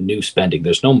accommodate new spending.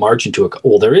 There's no margin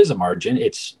there is a margin.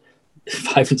 It's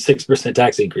 5 and 6%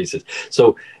 tax increases.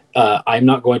 So I'm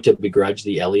not going to begrudge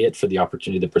the Elliott for the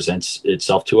opportunity that presents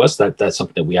itself to us. That's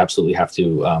something that we absolutely have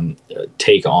to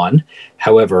take on.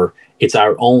 However, it's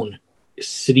our own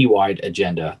citywide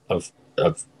agenda of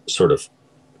sort of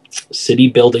city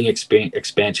building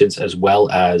expansions, as well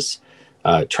as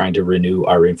trying to renew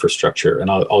our infrastructure. And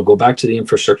I'll go back to the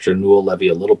infrastructure renewal levy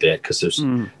a little bit, because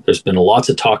there's been lots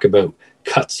of talk about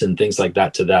cuts and things like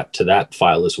that to that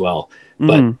file as well.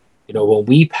 But when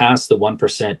we passed the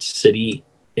 1% city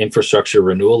infrastructure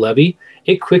renewal levy,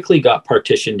 it quickly got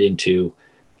partitioned into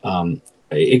a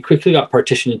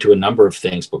number of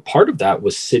things. But part of that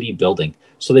was city building.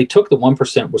 So they took the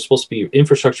 1% was supposed to be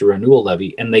infrastructure renewal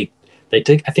levy, and I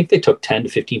think they took 10 to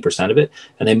 15% of it,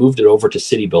 and they moved it over to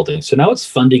city building. So now it's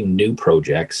funding new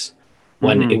projects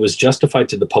when it was justified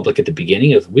to the public at the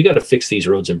beginning of, we got to fix these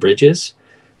roads and bridges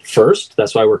first.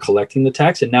 That's why we're collecting the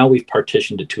tax. And now we've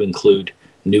partitioned it to include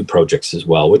new projects as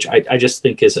well, which I just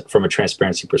think is, from a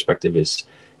transparency perspective, is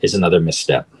another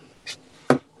misstep.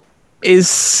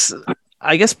 Is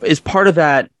part of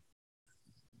that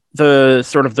the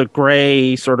sort of the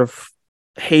gray, sort of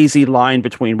hazy line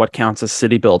between what counts as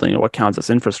city building and what counts as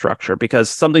infrastructure? Because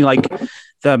something like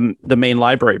the main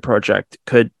library project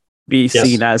could be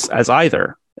seen as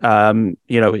either.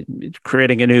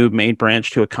 Creating a new main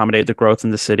branch to accommodate the growth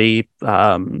in the city,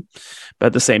 but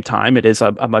at the same time, it is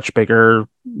a much bigger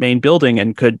main building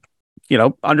and could,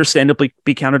 understandably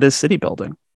be counted as city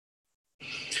building.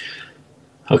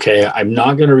 Okay, I'm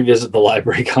not going to revisit the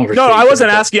library conversation. No, I wasn't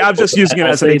asking. I was just using it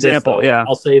as an example. Yeah,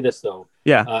 I'll say this though.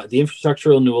 Yeah, the infrastructure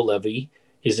renewal levy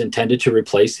is intended to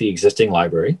replace the existing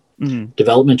library. Mm-hmm.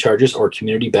 Development charges or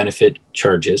community benefit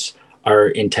charges are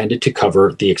intended to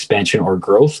cover the expansion or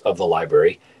growth of the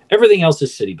library. Everything else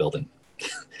is city building.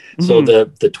 So the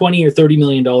 $20 or $30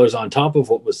 million on top of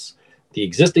what was the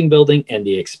existing building and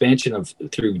the expansion of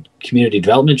through community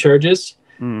development charges,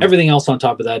 everything else on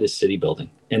top of that is city building.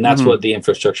 And that's what the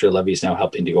infrastructure levy is now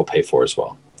helping to go pay for as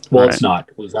well. Well, It's not.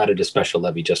 We've added a special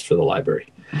levy just for the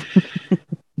library.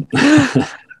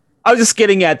 I was just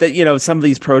getting at that, some of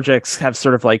these projects have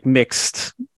sort of like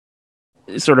mixed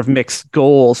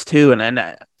goals too.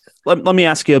 And let me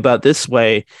ask you about this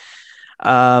way.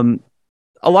 A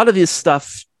lot of this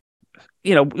stuff,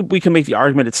 we can make the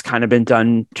argument it's kind of been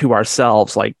done to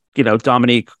ourselves. Like,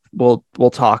 Dominique will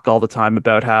talk all the time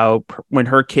about how when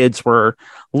her kids were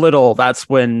little, that's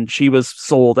when she was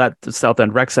sold that the South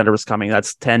End Rec Center was coming.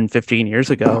 That's 10, 15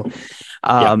 years ago.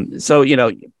 So,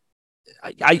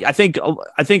 I think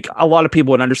a lot of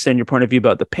people would understand your point of view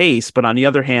about the pace, but on the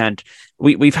other hand,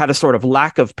 we've had a sort of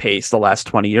lack of pace the last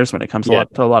 20 years when it comes to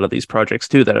a lot of these projects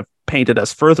too, that have painted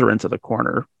us further into the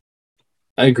corner.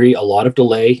 I agree. A lot of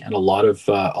delay and a lot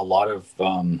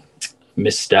of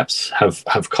missteps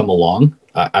have come along.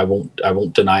 I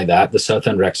won't deny that. The South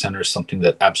End Rec Center is something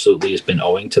that absolutely has been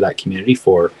owing to that community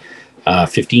for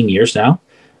 15 years now.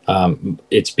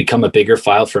 It's become a bigger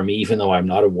file for me, even though I'm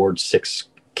not a Ward 6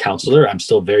 councillor. I'm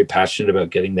still very passionate about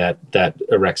getting that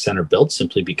rec center built,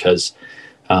 simply because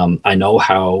I know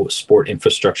how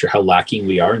lacking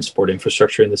we are in sport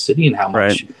infrastructure in the city, and how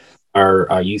much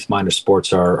our youth minor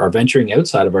sports are venturing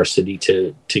outside of our city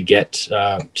to get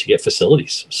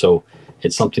facilities. So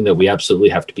it's something that we absolutely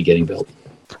have to be getting built.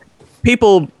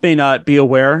 People may not be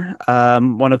aware.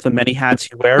 One of the many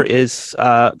hats you wear is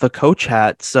the coach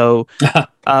hat. So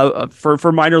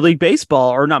for minor league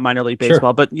baseball, or not minor league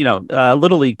baseball, but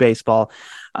little league baseball.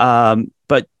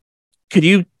 But could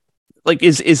you,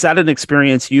 is that an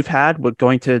experience you've had with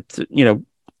going to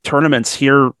tournaments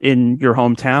here in your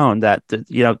hometown that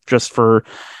just for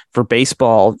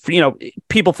baseball?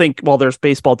 People think, well, there's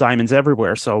baseball diamonds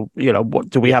everywhere, so what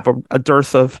do we have a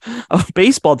dearth of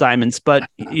baseball diamonds? But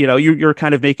you're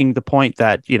kind of making the point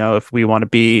that if we want to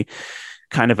be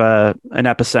kind of an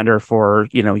epicenter for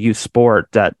youth sport,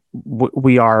 that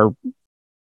we are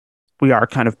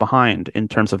kind of behind in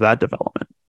terms of that development.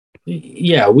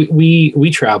 Yeah,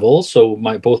 we travel. So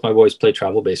both my boys play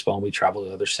travel baseball, and we travel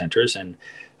to other centers. And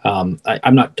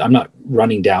I'm not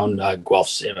running down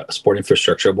Guelph's sport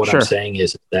infrastructure. What I'm saying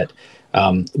is that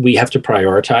we have to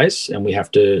prioritize, and we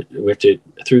have to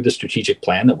through the strategic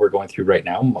plan that we're going through right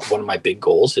now. One of my big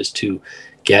goals is to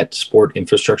get sport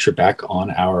infrastructure back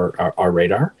on our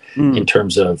radar in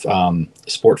terms of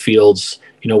sport fields.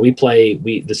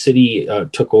 The city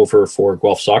took over for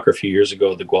Guelph Soccer a few years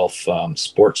ago, the Guelph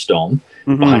Sports Dome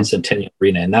behind Centennial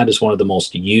Arena. And that is one of the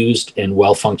most used and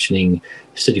well-functioning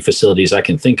city facilities I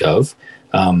can think of.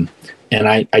 And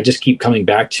I just keep coming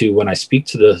back to, when I speak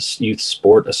to the youth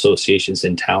sport associations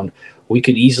in town, we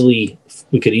could easily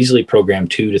program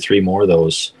 2 to 3 more of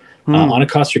those on a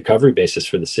cost recovery basis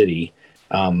for the city.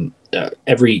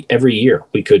 Every year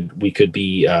we could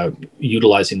be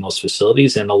utilizing those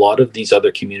facilities. And a lot of these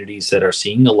other communities that are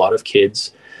seeing a lot of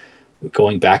kids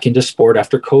going back into sport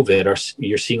after COVID,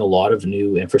 you're seeing a lot of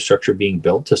new infrastructure being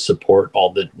built to support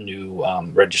all the new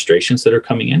registrations that are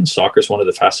coming in. Soccer is one of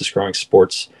the fastest growing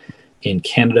sports in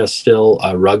Canada still.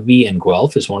 Rugby and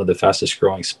Guelph is one of the fastest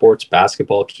growing sports.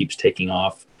 Basketball keeps taking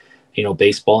off.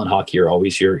 Baseball and hockey are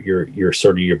always your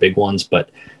sort of your big ones, but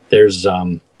there's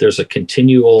a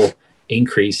continual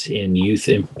increase in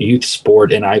youth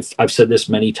sport. And I've said this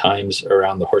many times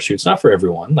around the Horseshoe. It's not for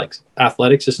everyone. Like,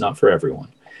 athletics is not for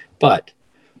everyone, but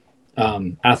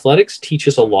athletics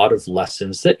teaches a lot of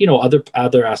lessons that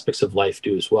other aspects of life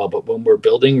do as well. But when we're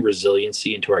building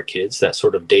resiliency into our kids, that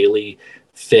sort of daily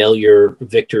failure,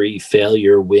 victory,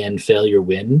 failure,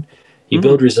 win, you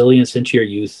build resilience into your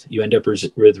youth, you end up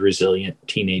with resilient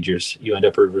teenagers, you end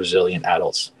up with resilient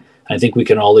adults. I think we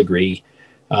can all agree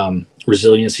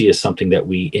resiliency is something that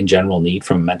we in general need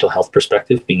from a mental health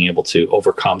perspective, being able to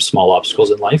overcome small obstacles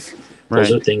in life.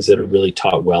 Those are things that are really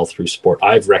taught well through sport.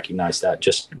 I've recognized that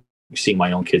just seeing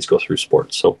my own kids go through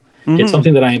sport. So it's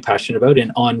something that I am passionate about.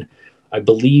 And I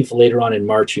believe later on in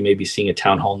March, you may be seeing a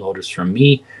town hall notice from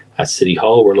me at City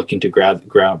Hall. We're looking to grab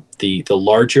the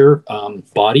larger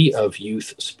body of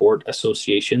youth sport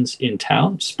associations in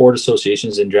town, sport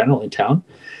associations in general in town.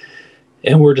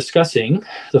 And we're discussing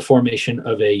the formation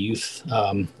of a youth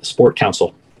sport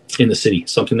council in the city,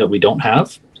 something that we don't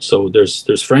have. So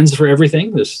there's friends for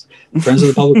everything. There's friends of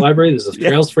the public library. There's the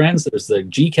Trails Friends. There's the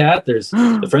GCAT. There's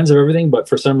the friends of everything. But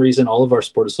for some reason, all of our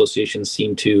sport associations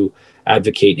seem to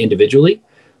advocate individually,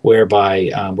 whereby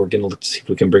we're going to look to see if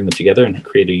we can bring them together and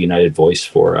create a united voice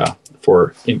for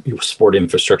sport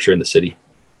infrastructure in the city.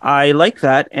 I like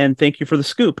that, and thank you for the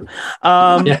scoop.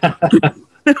 I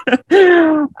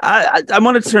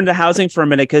wanted to turn to housing for a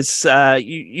minute because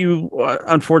you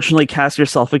unfortunately cast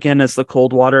yourself again as the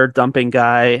cold water dumping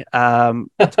guy,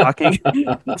 talking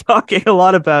a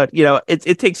lot about,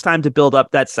 it takes time to build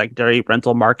up that secondary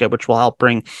rental market, which will help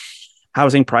bring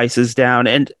housing prices down.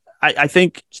 And I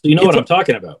think so. You know what I'm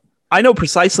talking about. I know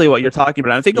precisely what you're talking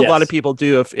about. I think a lot of people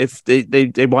do if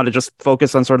they want to just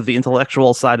focus on sort of the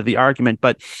intellectual side of the argument,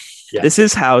 but this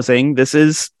is housing, this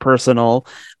is personal.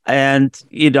 And,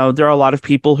 there are a lot of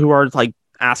people who are like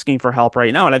asking for help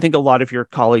right now. And I think a lot of your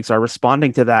colleagues are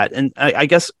responding to that. And I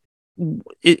guess,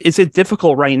 is it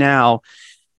difficult right now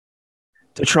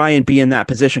to try and be in that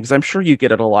position? Because I'm sure you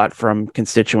get it a lot from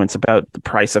constituents about the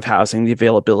price of housing, the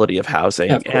availability of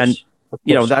housing. And,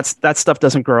 that stuff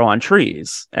doesn't grow on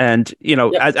trees. And,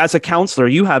 as a counselor,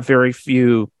 you have very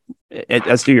few,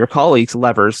 as do your colleagues,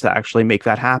 levers to actually make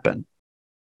that happen.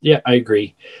 Yeah, I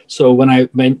agree. So when I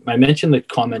mentioned the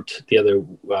comment the other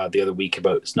week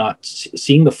about it's not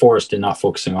seeing the forest and not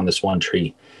focusing on this one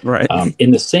tree. Right.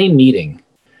 In the same meeting,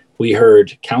 we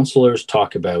heard councillors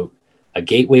talk about a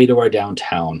gateway to our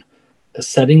downtown,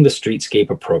 setting the streetscape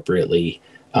appropriately,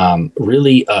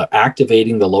 really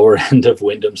activating the lower end of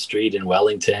Wyndham Street in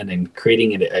Wellington and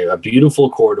creating a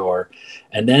beautiful corridor.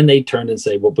 And then they turned and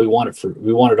say, well, we want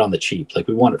it on the cheap. Like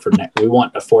we want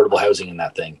affordable housing in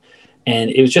that thing.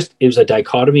 And it was a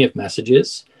dichotomy of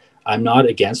messages. I'm not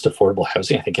against affordable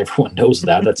housing. I think everyone knows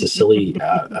that. That's a silly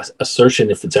assertion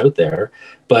if it's out there.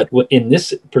 But in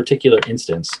this particular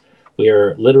instance, we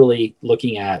are literally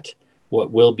looking at what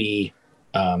will be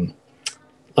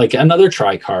like another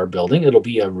tri-car building. It'll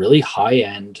be a really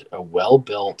high-end,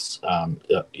 well-built,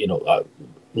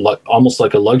 almost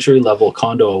like a luxury level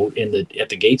condo at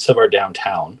the gates of our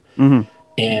downtown. Mm-hmm.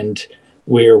 And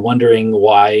we're wondering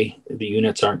why the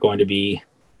units aren't going to be,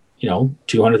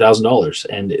 $200,000.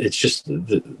 And it's just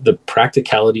the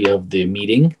practicality of the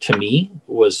meeting to me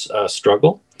was a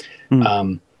struggle.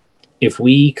 Mm-hmm. If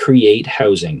we create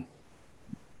housing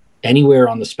anywhere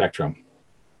on the spectrum,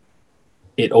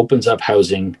 it opens up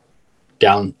housing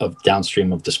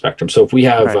downstream of the spectrum. So if we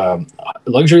have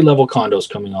luxury level condos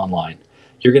coming online,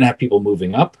 you're going to have people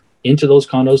moving up into those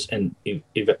condos and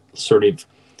sort of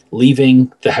leaving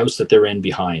the house that they're in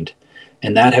behind,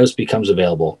 and that house becomes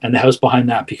available, and the house behind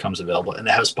that becomes available, and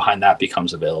the house behind that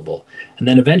becomes available, and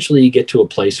then eventually you get to a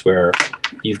place where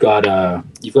you've got a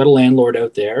landlord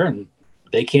out there, and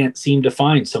they can't seem to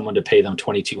find someone to pay them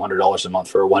 $2,200 a month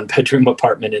for a one-bedroom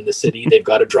apartment in the city. They've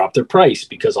got to drop their price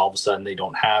because all of a sudden they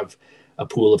don't have a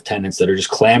pool of tenants that are just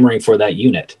clamoring for that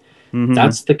unit. Mm-hmm.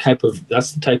 That's the type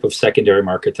of secondary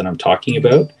market that I'm talking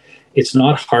about. It's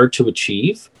not hard to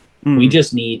achieve. Mm-hmm. We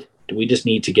just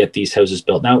need to get these houses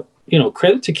built. Now,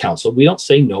 credit to council. We don't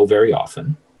say no very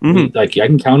often. Mm-hmm. I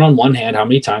can count on one hand how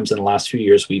many times in the last few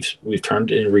years we've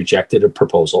turned and rejected a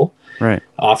proposal. Right.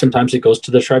 Oftentimes it goes to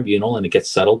the tribunal and it gets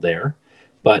settled there.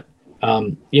 But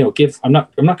I'm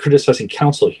not criticizing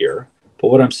council here, but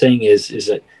what I'm saying is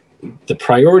that the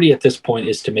priority at this point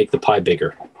is to make the pie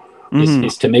bigger. Mm-hmm.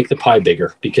 Is to make the pie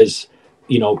bigger because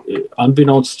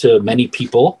unbeknownst to many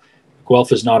people,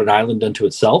 Guelph is not an island unto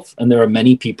itself, and there are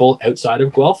many people outside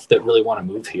of Guelph that really want to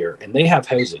move here, and they have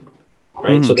housing,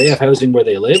 right? Mm-hmm. So they have housing where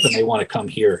they live, and they want to come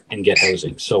here and get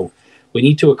housing. So we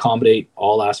need to accommodate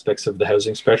all aspects of the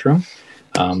housing spectrum,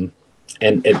 and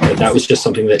that was just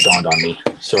something that dawned on me.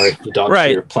 Sorry, the dog's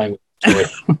here playing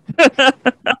with the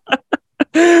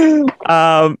toy.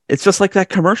 It's just like that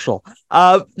commercial.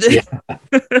 The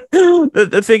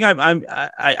thing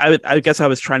I guess I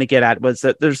was trying to get at was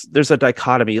that there's a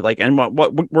dichotomy, and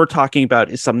what we're talking about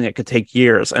is something that could take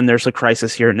years, and there's a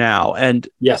crisis here now. And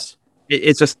yes,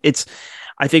 I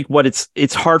think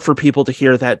it's hard for people to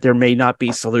hear that there may not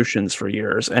be solutions for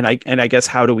years. And I guess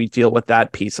how do we deal with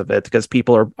that piece of it? Because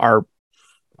people are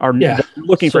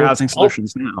looking for housing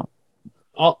solutions now.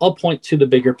 I'll point to the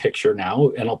bigger picture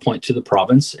now, and I'll point to the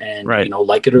province, and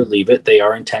like it or leave it, they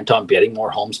are intent on getting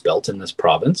more homes built in this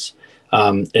province.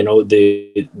 The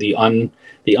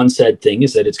unsaid thing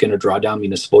is that it's going to draw down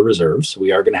municipal reserves.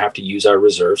 We are going to have to use our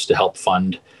reserves to help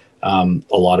fund a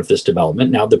lot of this development.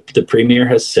 Now, the premier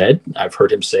has said, I've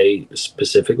heard him say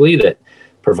specifically that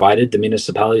provided the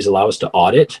municipalities allow us to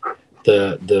audit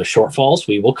the shortfalls,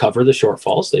 we will cover the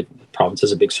shortfalls. The province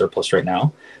has a big surplus right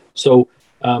now, so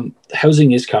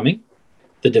housing is coming.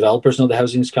 the developers know the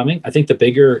housing is coming. I think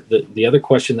the other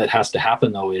question that has to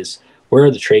happen though is, where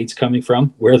are the trades coming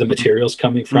from? Where are the materials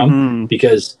coming from? Mm-hmm.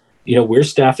 Because we're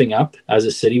staffing up as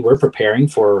a city. We're preparing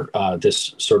for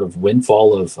this sort of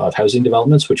windfall of housing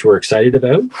developments, which we're excited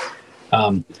about.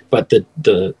 But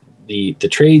the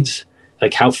trades,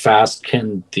 like how fast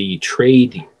can the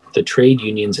trade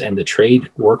unions and the trade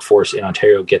workforce in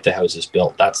Ontario get the houses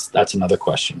built? That's another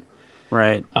question.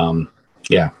 Right.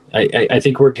 I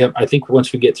think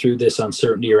once we get through this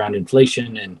uncertainty around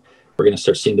inflation, and we're going to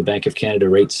start seeing the Bank of Canada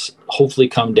rates hopefully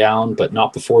come down, but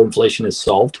not before inflation is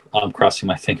solved. I'm crossing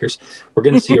my fingers. We're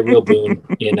going to see a real boom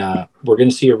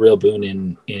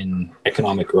in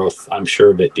economic growth. I'm sure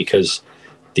of it, because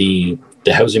the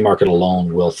housing market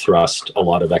alone will thrust a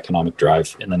lot of economic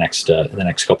drive in the next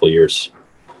couple of years.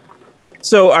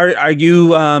 So are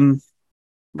you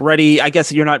ready? I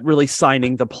guess you're not really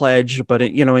signing the pledge, but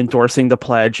endorsing the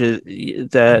pledge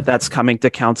that's coming to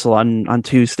council on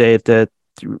Tuesday.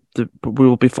 We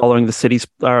will be following the city's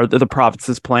or the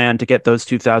province's plan to get those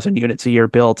 2,000 units a year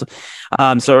built.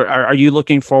 So are you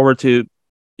looking forward to,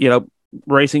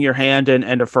 raising your hand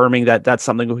and affirming that that's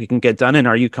something we can get done? And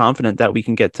are you confident that we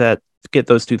can get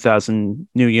those 2,000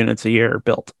 new units a year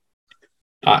built?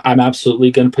 I'm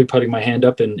absolutely going to be putting my hand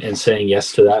up and saying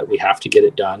yes to that. We have to get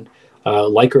it done.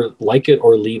 Like it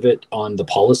or leave it on the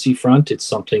policy front. It's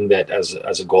something that as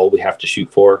a goal we have to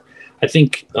shoot for. I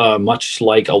think much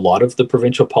like a lot of the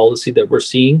provincial policy that we're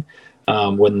seeing,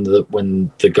 when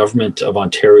the government of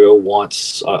Ontario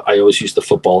wants, I always use the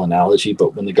football analogy,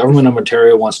 but when the government of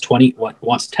Ontario wants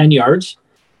 10 yards,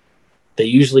 they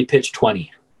usually pitch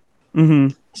 20.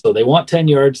 Mm-hmm. So they want 10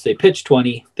 yards, they pitch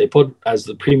 20. They put, as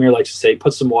the premier likes to say,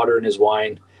 put some water in his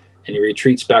wine, and he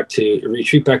retreat back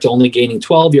to only gaining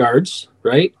 12 yards,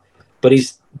 right?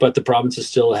 But the province is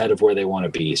still ahead of where they want to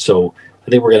be. So I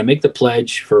think we're going to make the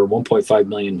pledge for 1.5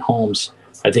 million homes.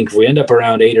 I think if we end up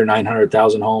around 800,000 or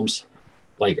 900,000 homes,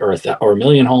 or a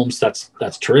million homes, that's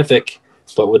terrific.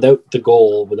 But without the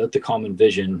goal, without the common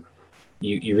vision,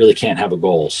 you really can't have a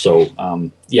goal. So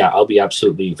I'll be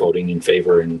absolutely voting in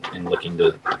favor and looking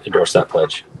to endorse that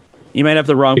pledge. You might have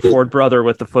the wrong Ford brother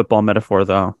with the football metaphor,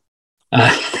 though.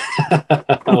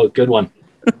 Oh, good one.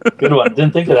 Good one.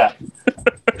 Didn't think of that.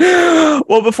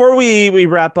 Well, before we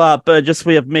wrap up,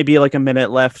 we have maybe like a minute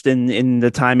left in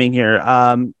the timing here.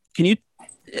 Can you,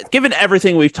 given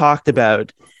everything we've talked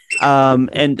about,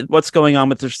 and what's going on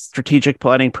with the strategic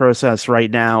planning process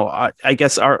right now, I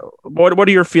guess what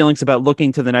are your feelings about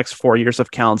looking to the next 4 years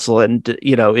of council? And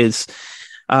is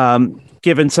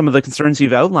given some of the concerns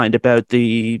you've outlined about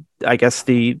the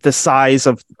size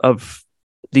of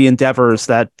the endeavors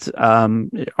that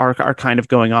are kind of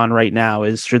going on right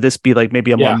now, should this be like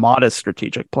maybe a more modest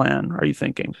strategic plan? Are you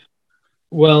thinking?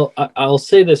 Well, I'll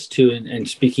say this too, and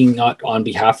speaking not on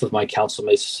behalf of my council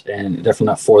mates and definitely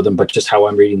not for them, but just how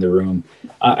I'm reading the room.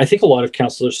 I think a lot of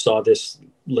councillors saw this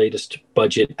latest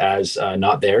budget as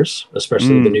not theirs,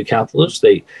 especially the new councillors.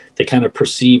 They kind of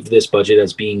perceived this budget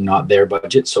as being not their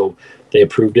budget, so they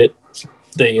approved it,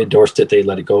 they endorsed it, they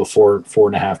let it go for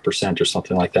 4.5% or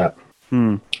something like that.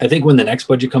 I think when the next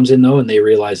budget comes in, though, and they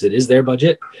realize it is their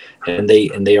budget and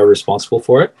they are responsible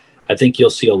for it, I think you'll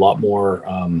see a lot more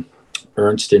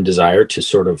earnest and desire to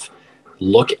sort of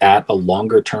look at a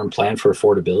longer term plan for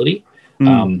affordability.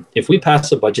 If we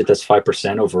pass a budget that's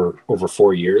 5% over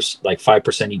 4 years, like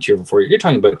 5% each year over 4 years, you're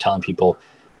talking about telling people,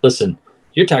 listen,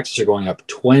 your taxes are going up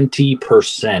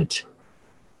 20%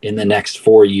 in the next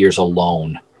 4 years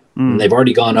alone. And they've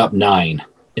already gone up 9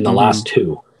 in the last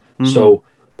 2. So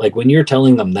like when you're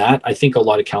telling them that, I think a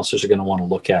lot of councillors are going to want to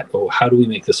look at, how do we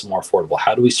make this more affordable?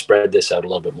 How do we spread this out a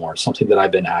little bit more? Something that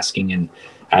I've been asking and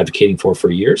advocating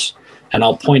for years. And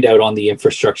I'll point out on the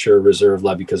infrastructure reserve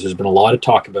levy, because there's been a lot of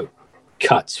talk about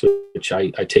cuts, which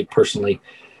I take personally.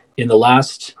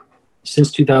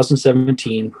 Since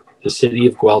 2017, the city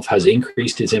of Guelph has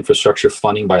increased its infrastructure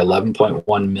funding by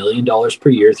 $11.1 million per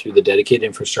year through the dedicated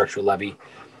infrastructure levy.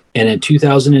 And in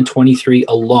 2023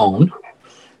 alone,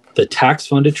 the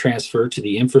tax-funded transfer to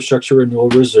the Infrastructure Renewal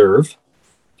Reserve,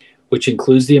 which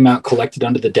includes the amount collected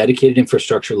under the dedicated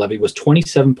infrastructure levy, was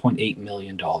 $27.8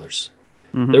 million.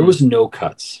 There was no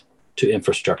cuts to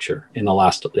infrastructure in the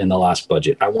last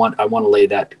budget. I want to lay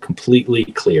that completely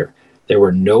clear. There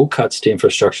were no cuts to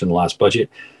infrastructure in the last budget.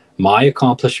 My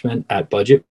accomplishment at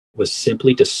budget was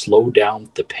simply to slow down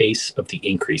the pace of the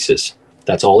increases.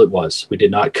 That's all it was. We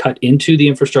did not cut into the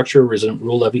infrastructure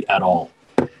renewal levy at all.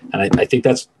 And I think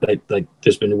that's like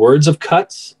there's been words of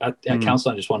cuts at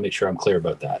council. I just want to make sure I'm clear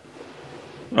about that.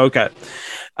 Okay.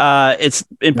 It's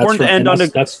important to end on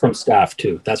that's from staff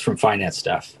too. That's from finance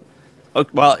staff. Okay,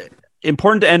 well,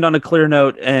 important to end on a clear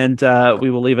note, and we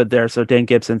will leave it there. So Dan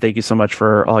Gibson, thank you so much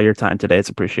for all your time today. It's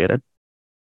appreciated.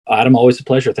 Adam, always a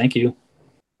pleasure. Thank you.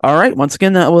 All right. Once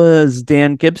again, that was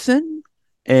Dan Gibson,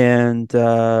 and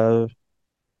that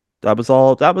was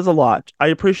all. That was a lot. I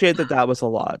appreciate that. That was a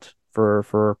lot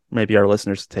for maybe our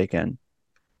listeners to take in.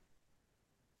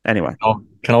 Anyway,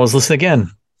 can always listen again.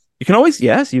 You can always,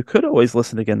 yes, you could always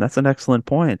listen again. That's an excellent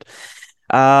point.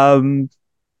 Because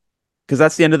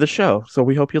that's the end of the show. So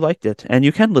we hope you liked it. And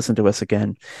you can listen to us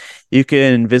again. You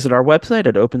can visit our website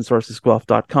at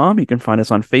opensourcesguelph.com. You can find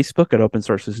us on Facebook at Open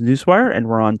Sources Newswire, and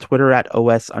we're on Twitter at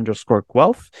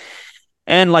OS_Guelph.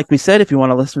 And like we said, if you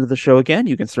want to listen to the show again,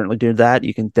 you can certainly do that.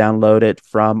 You can download it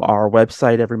from our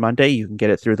website every Monday. You can get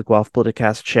it through the Guelph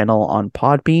Politicast channel on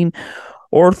Podbean,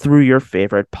 or through your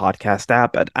favorite podcast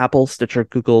app at Apple, Stitcher,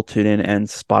 Google, TuneIn, and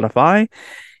Spotify.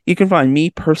 You can find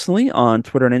me personally on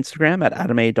Twitter and Instagram at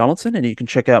Adam A. Donaldson, and you can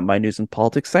check out my news and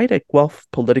politics site at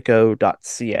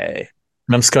guelphpolitico.ca.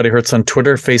 And I'm Scotty Hertz on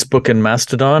Twitter, Facebook, and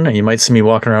Mastodon, and you might see me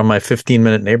walking around my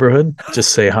 15-minute neighborhood.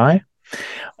 Just say hi.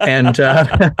 And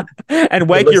and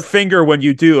wag your finger when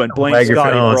you do, and blame Scotty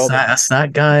for all that. That's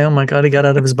that guy. Oh my God, he got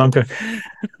out of his bunker.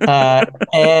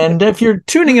 And if you're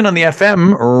tuning in on the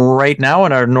FM right now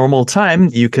at our normal time,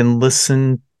 you can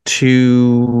listen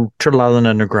to Turtle Island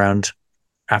Underground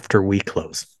after we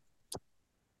close.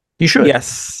 You should.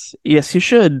 Yes, you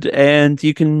should. And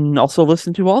you can also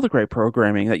listen to all the great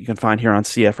programming that you can find here on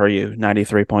CFRU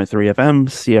 93.3 FM,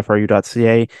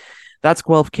 CFRU.ca. That's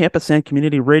Guelph Campus and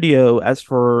Community Radio. As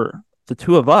for the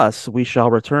two of us, we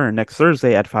shall return next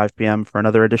Thursday at 5 p.m. for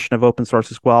another edition of Open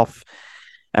Sources Guelph.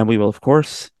 And we will, of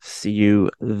course, see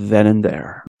you then and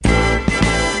there.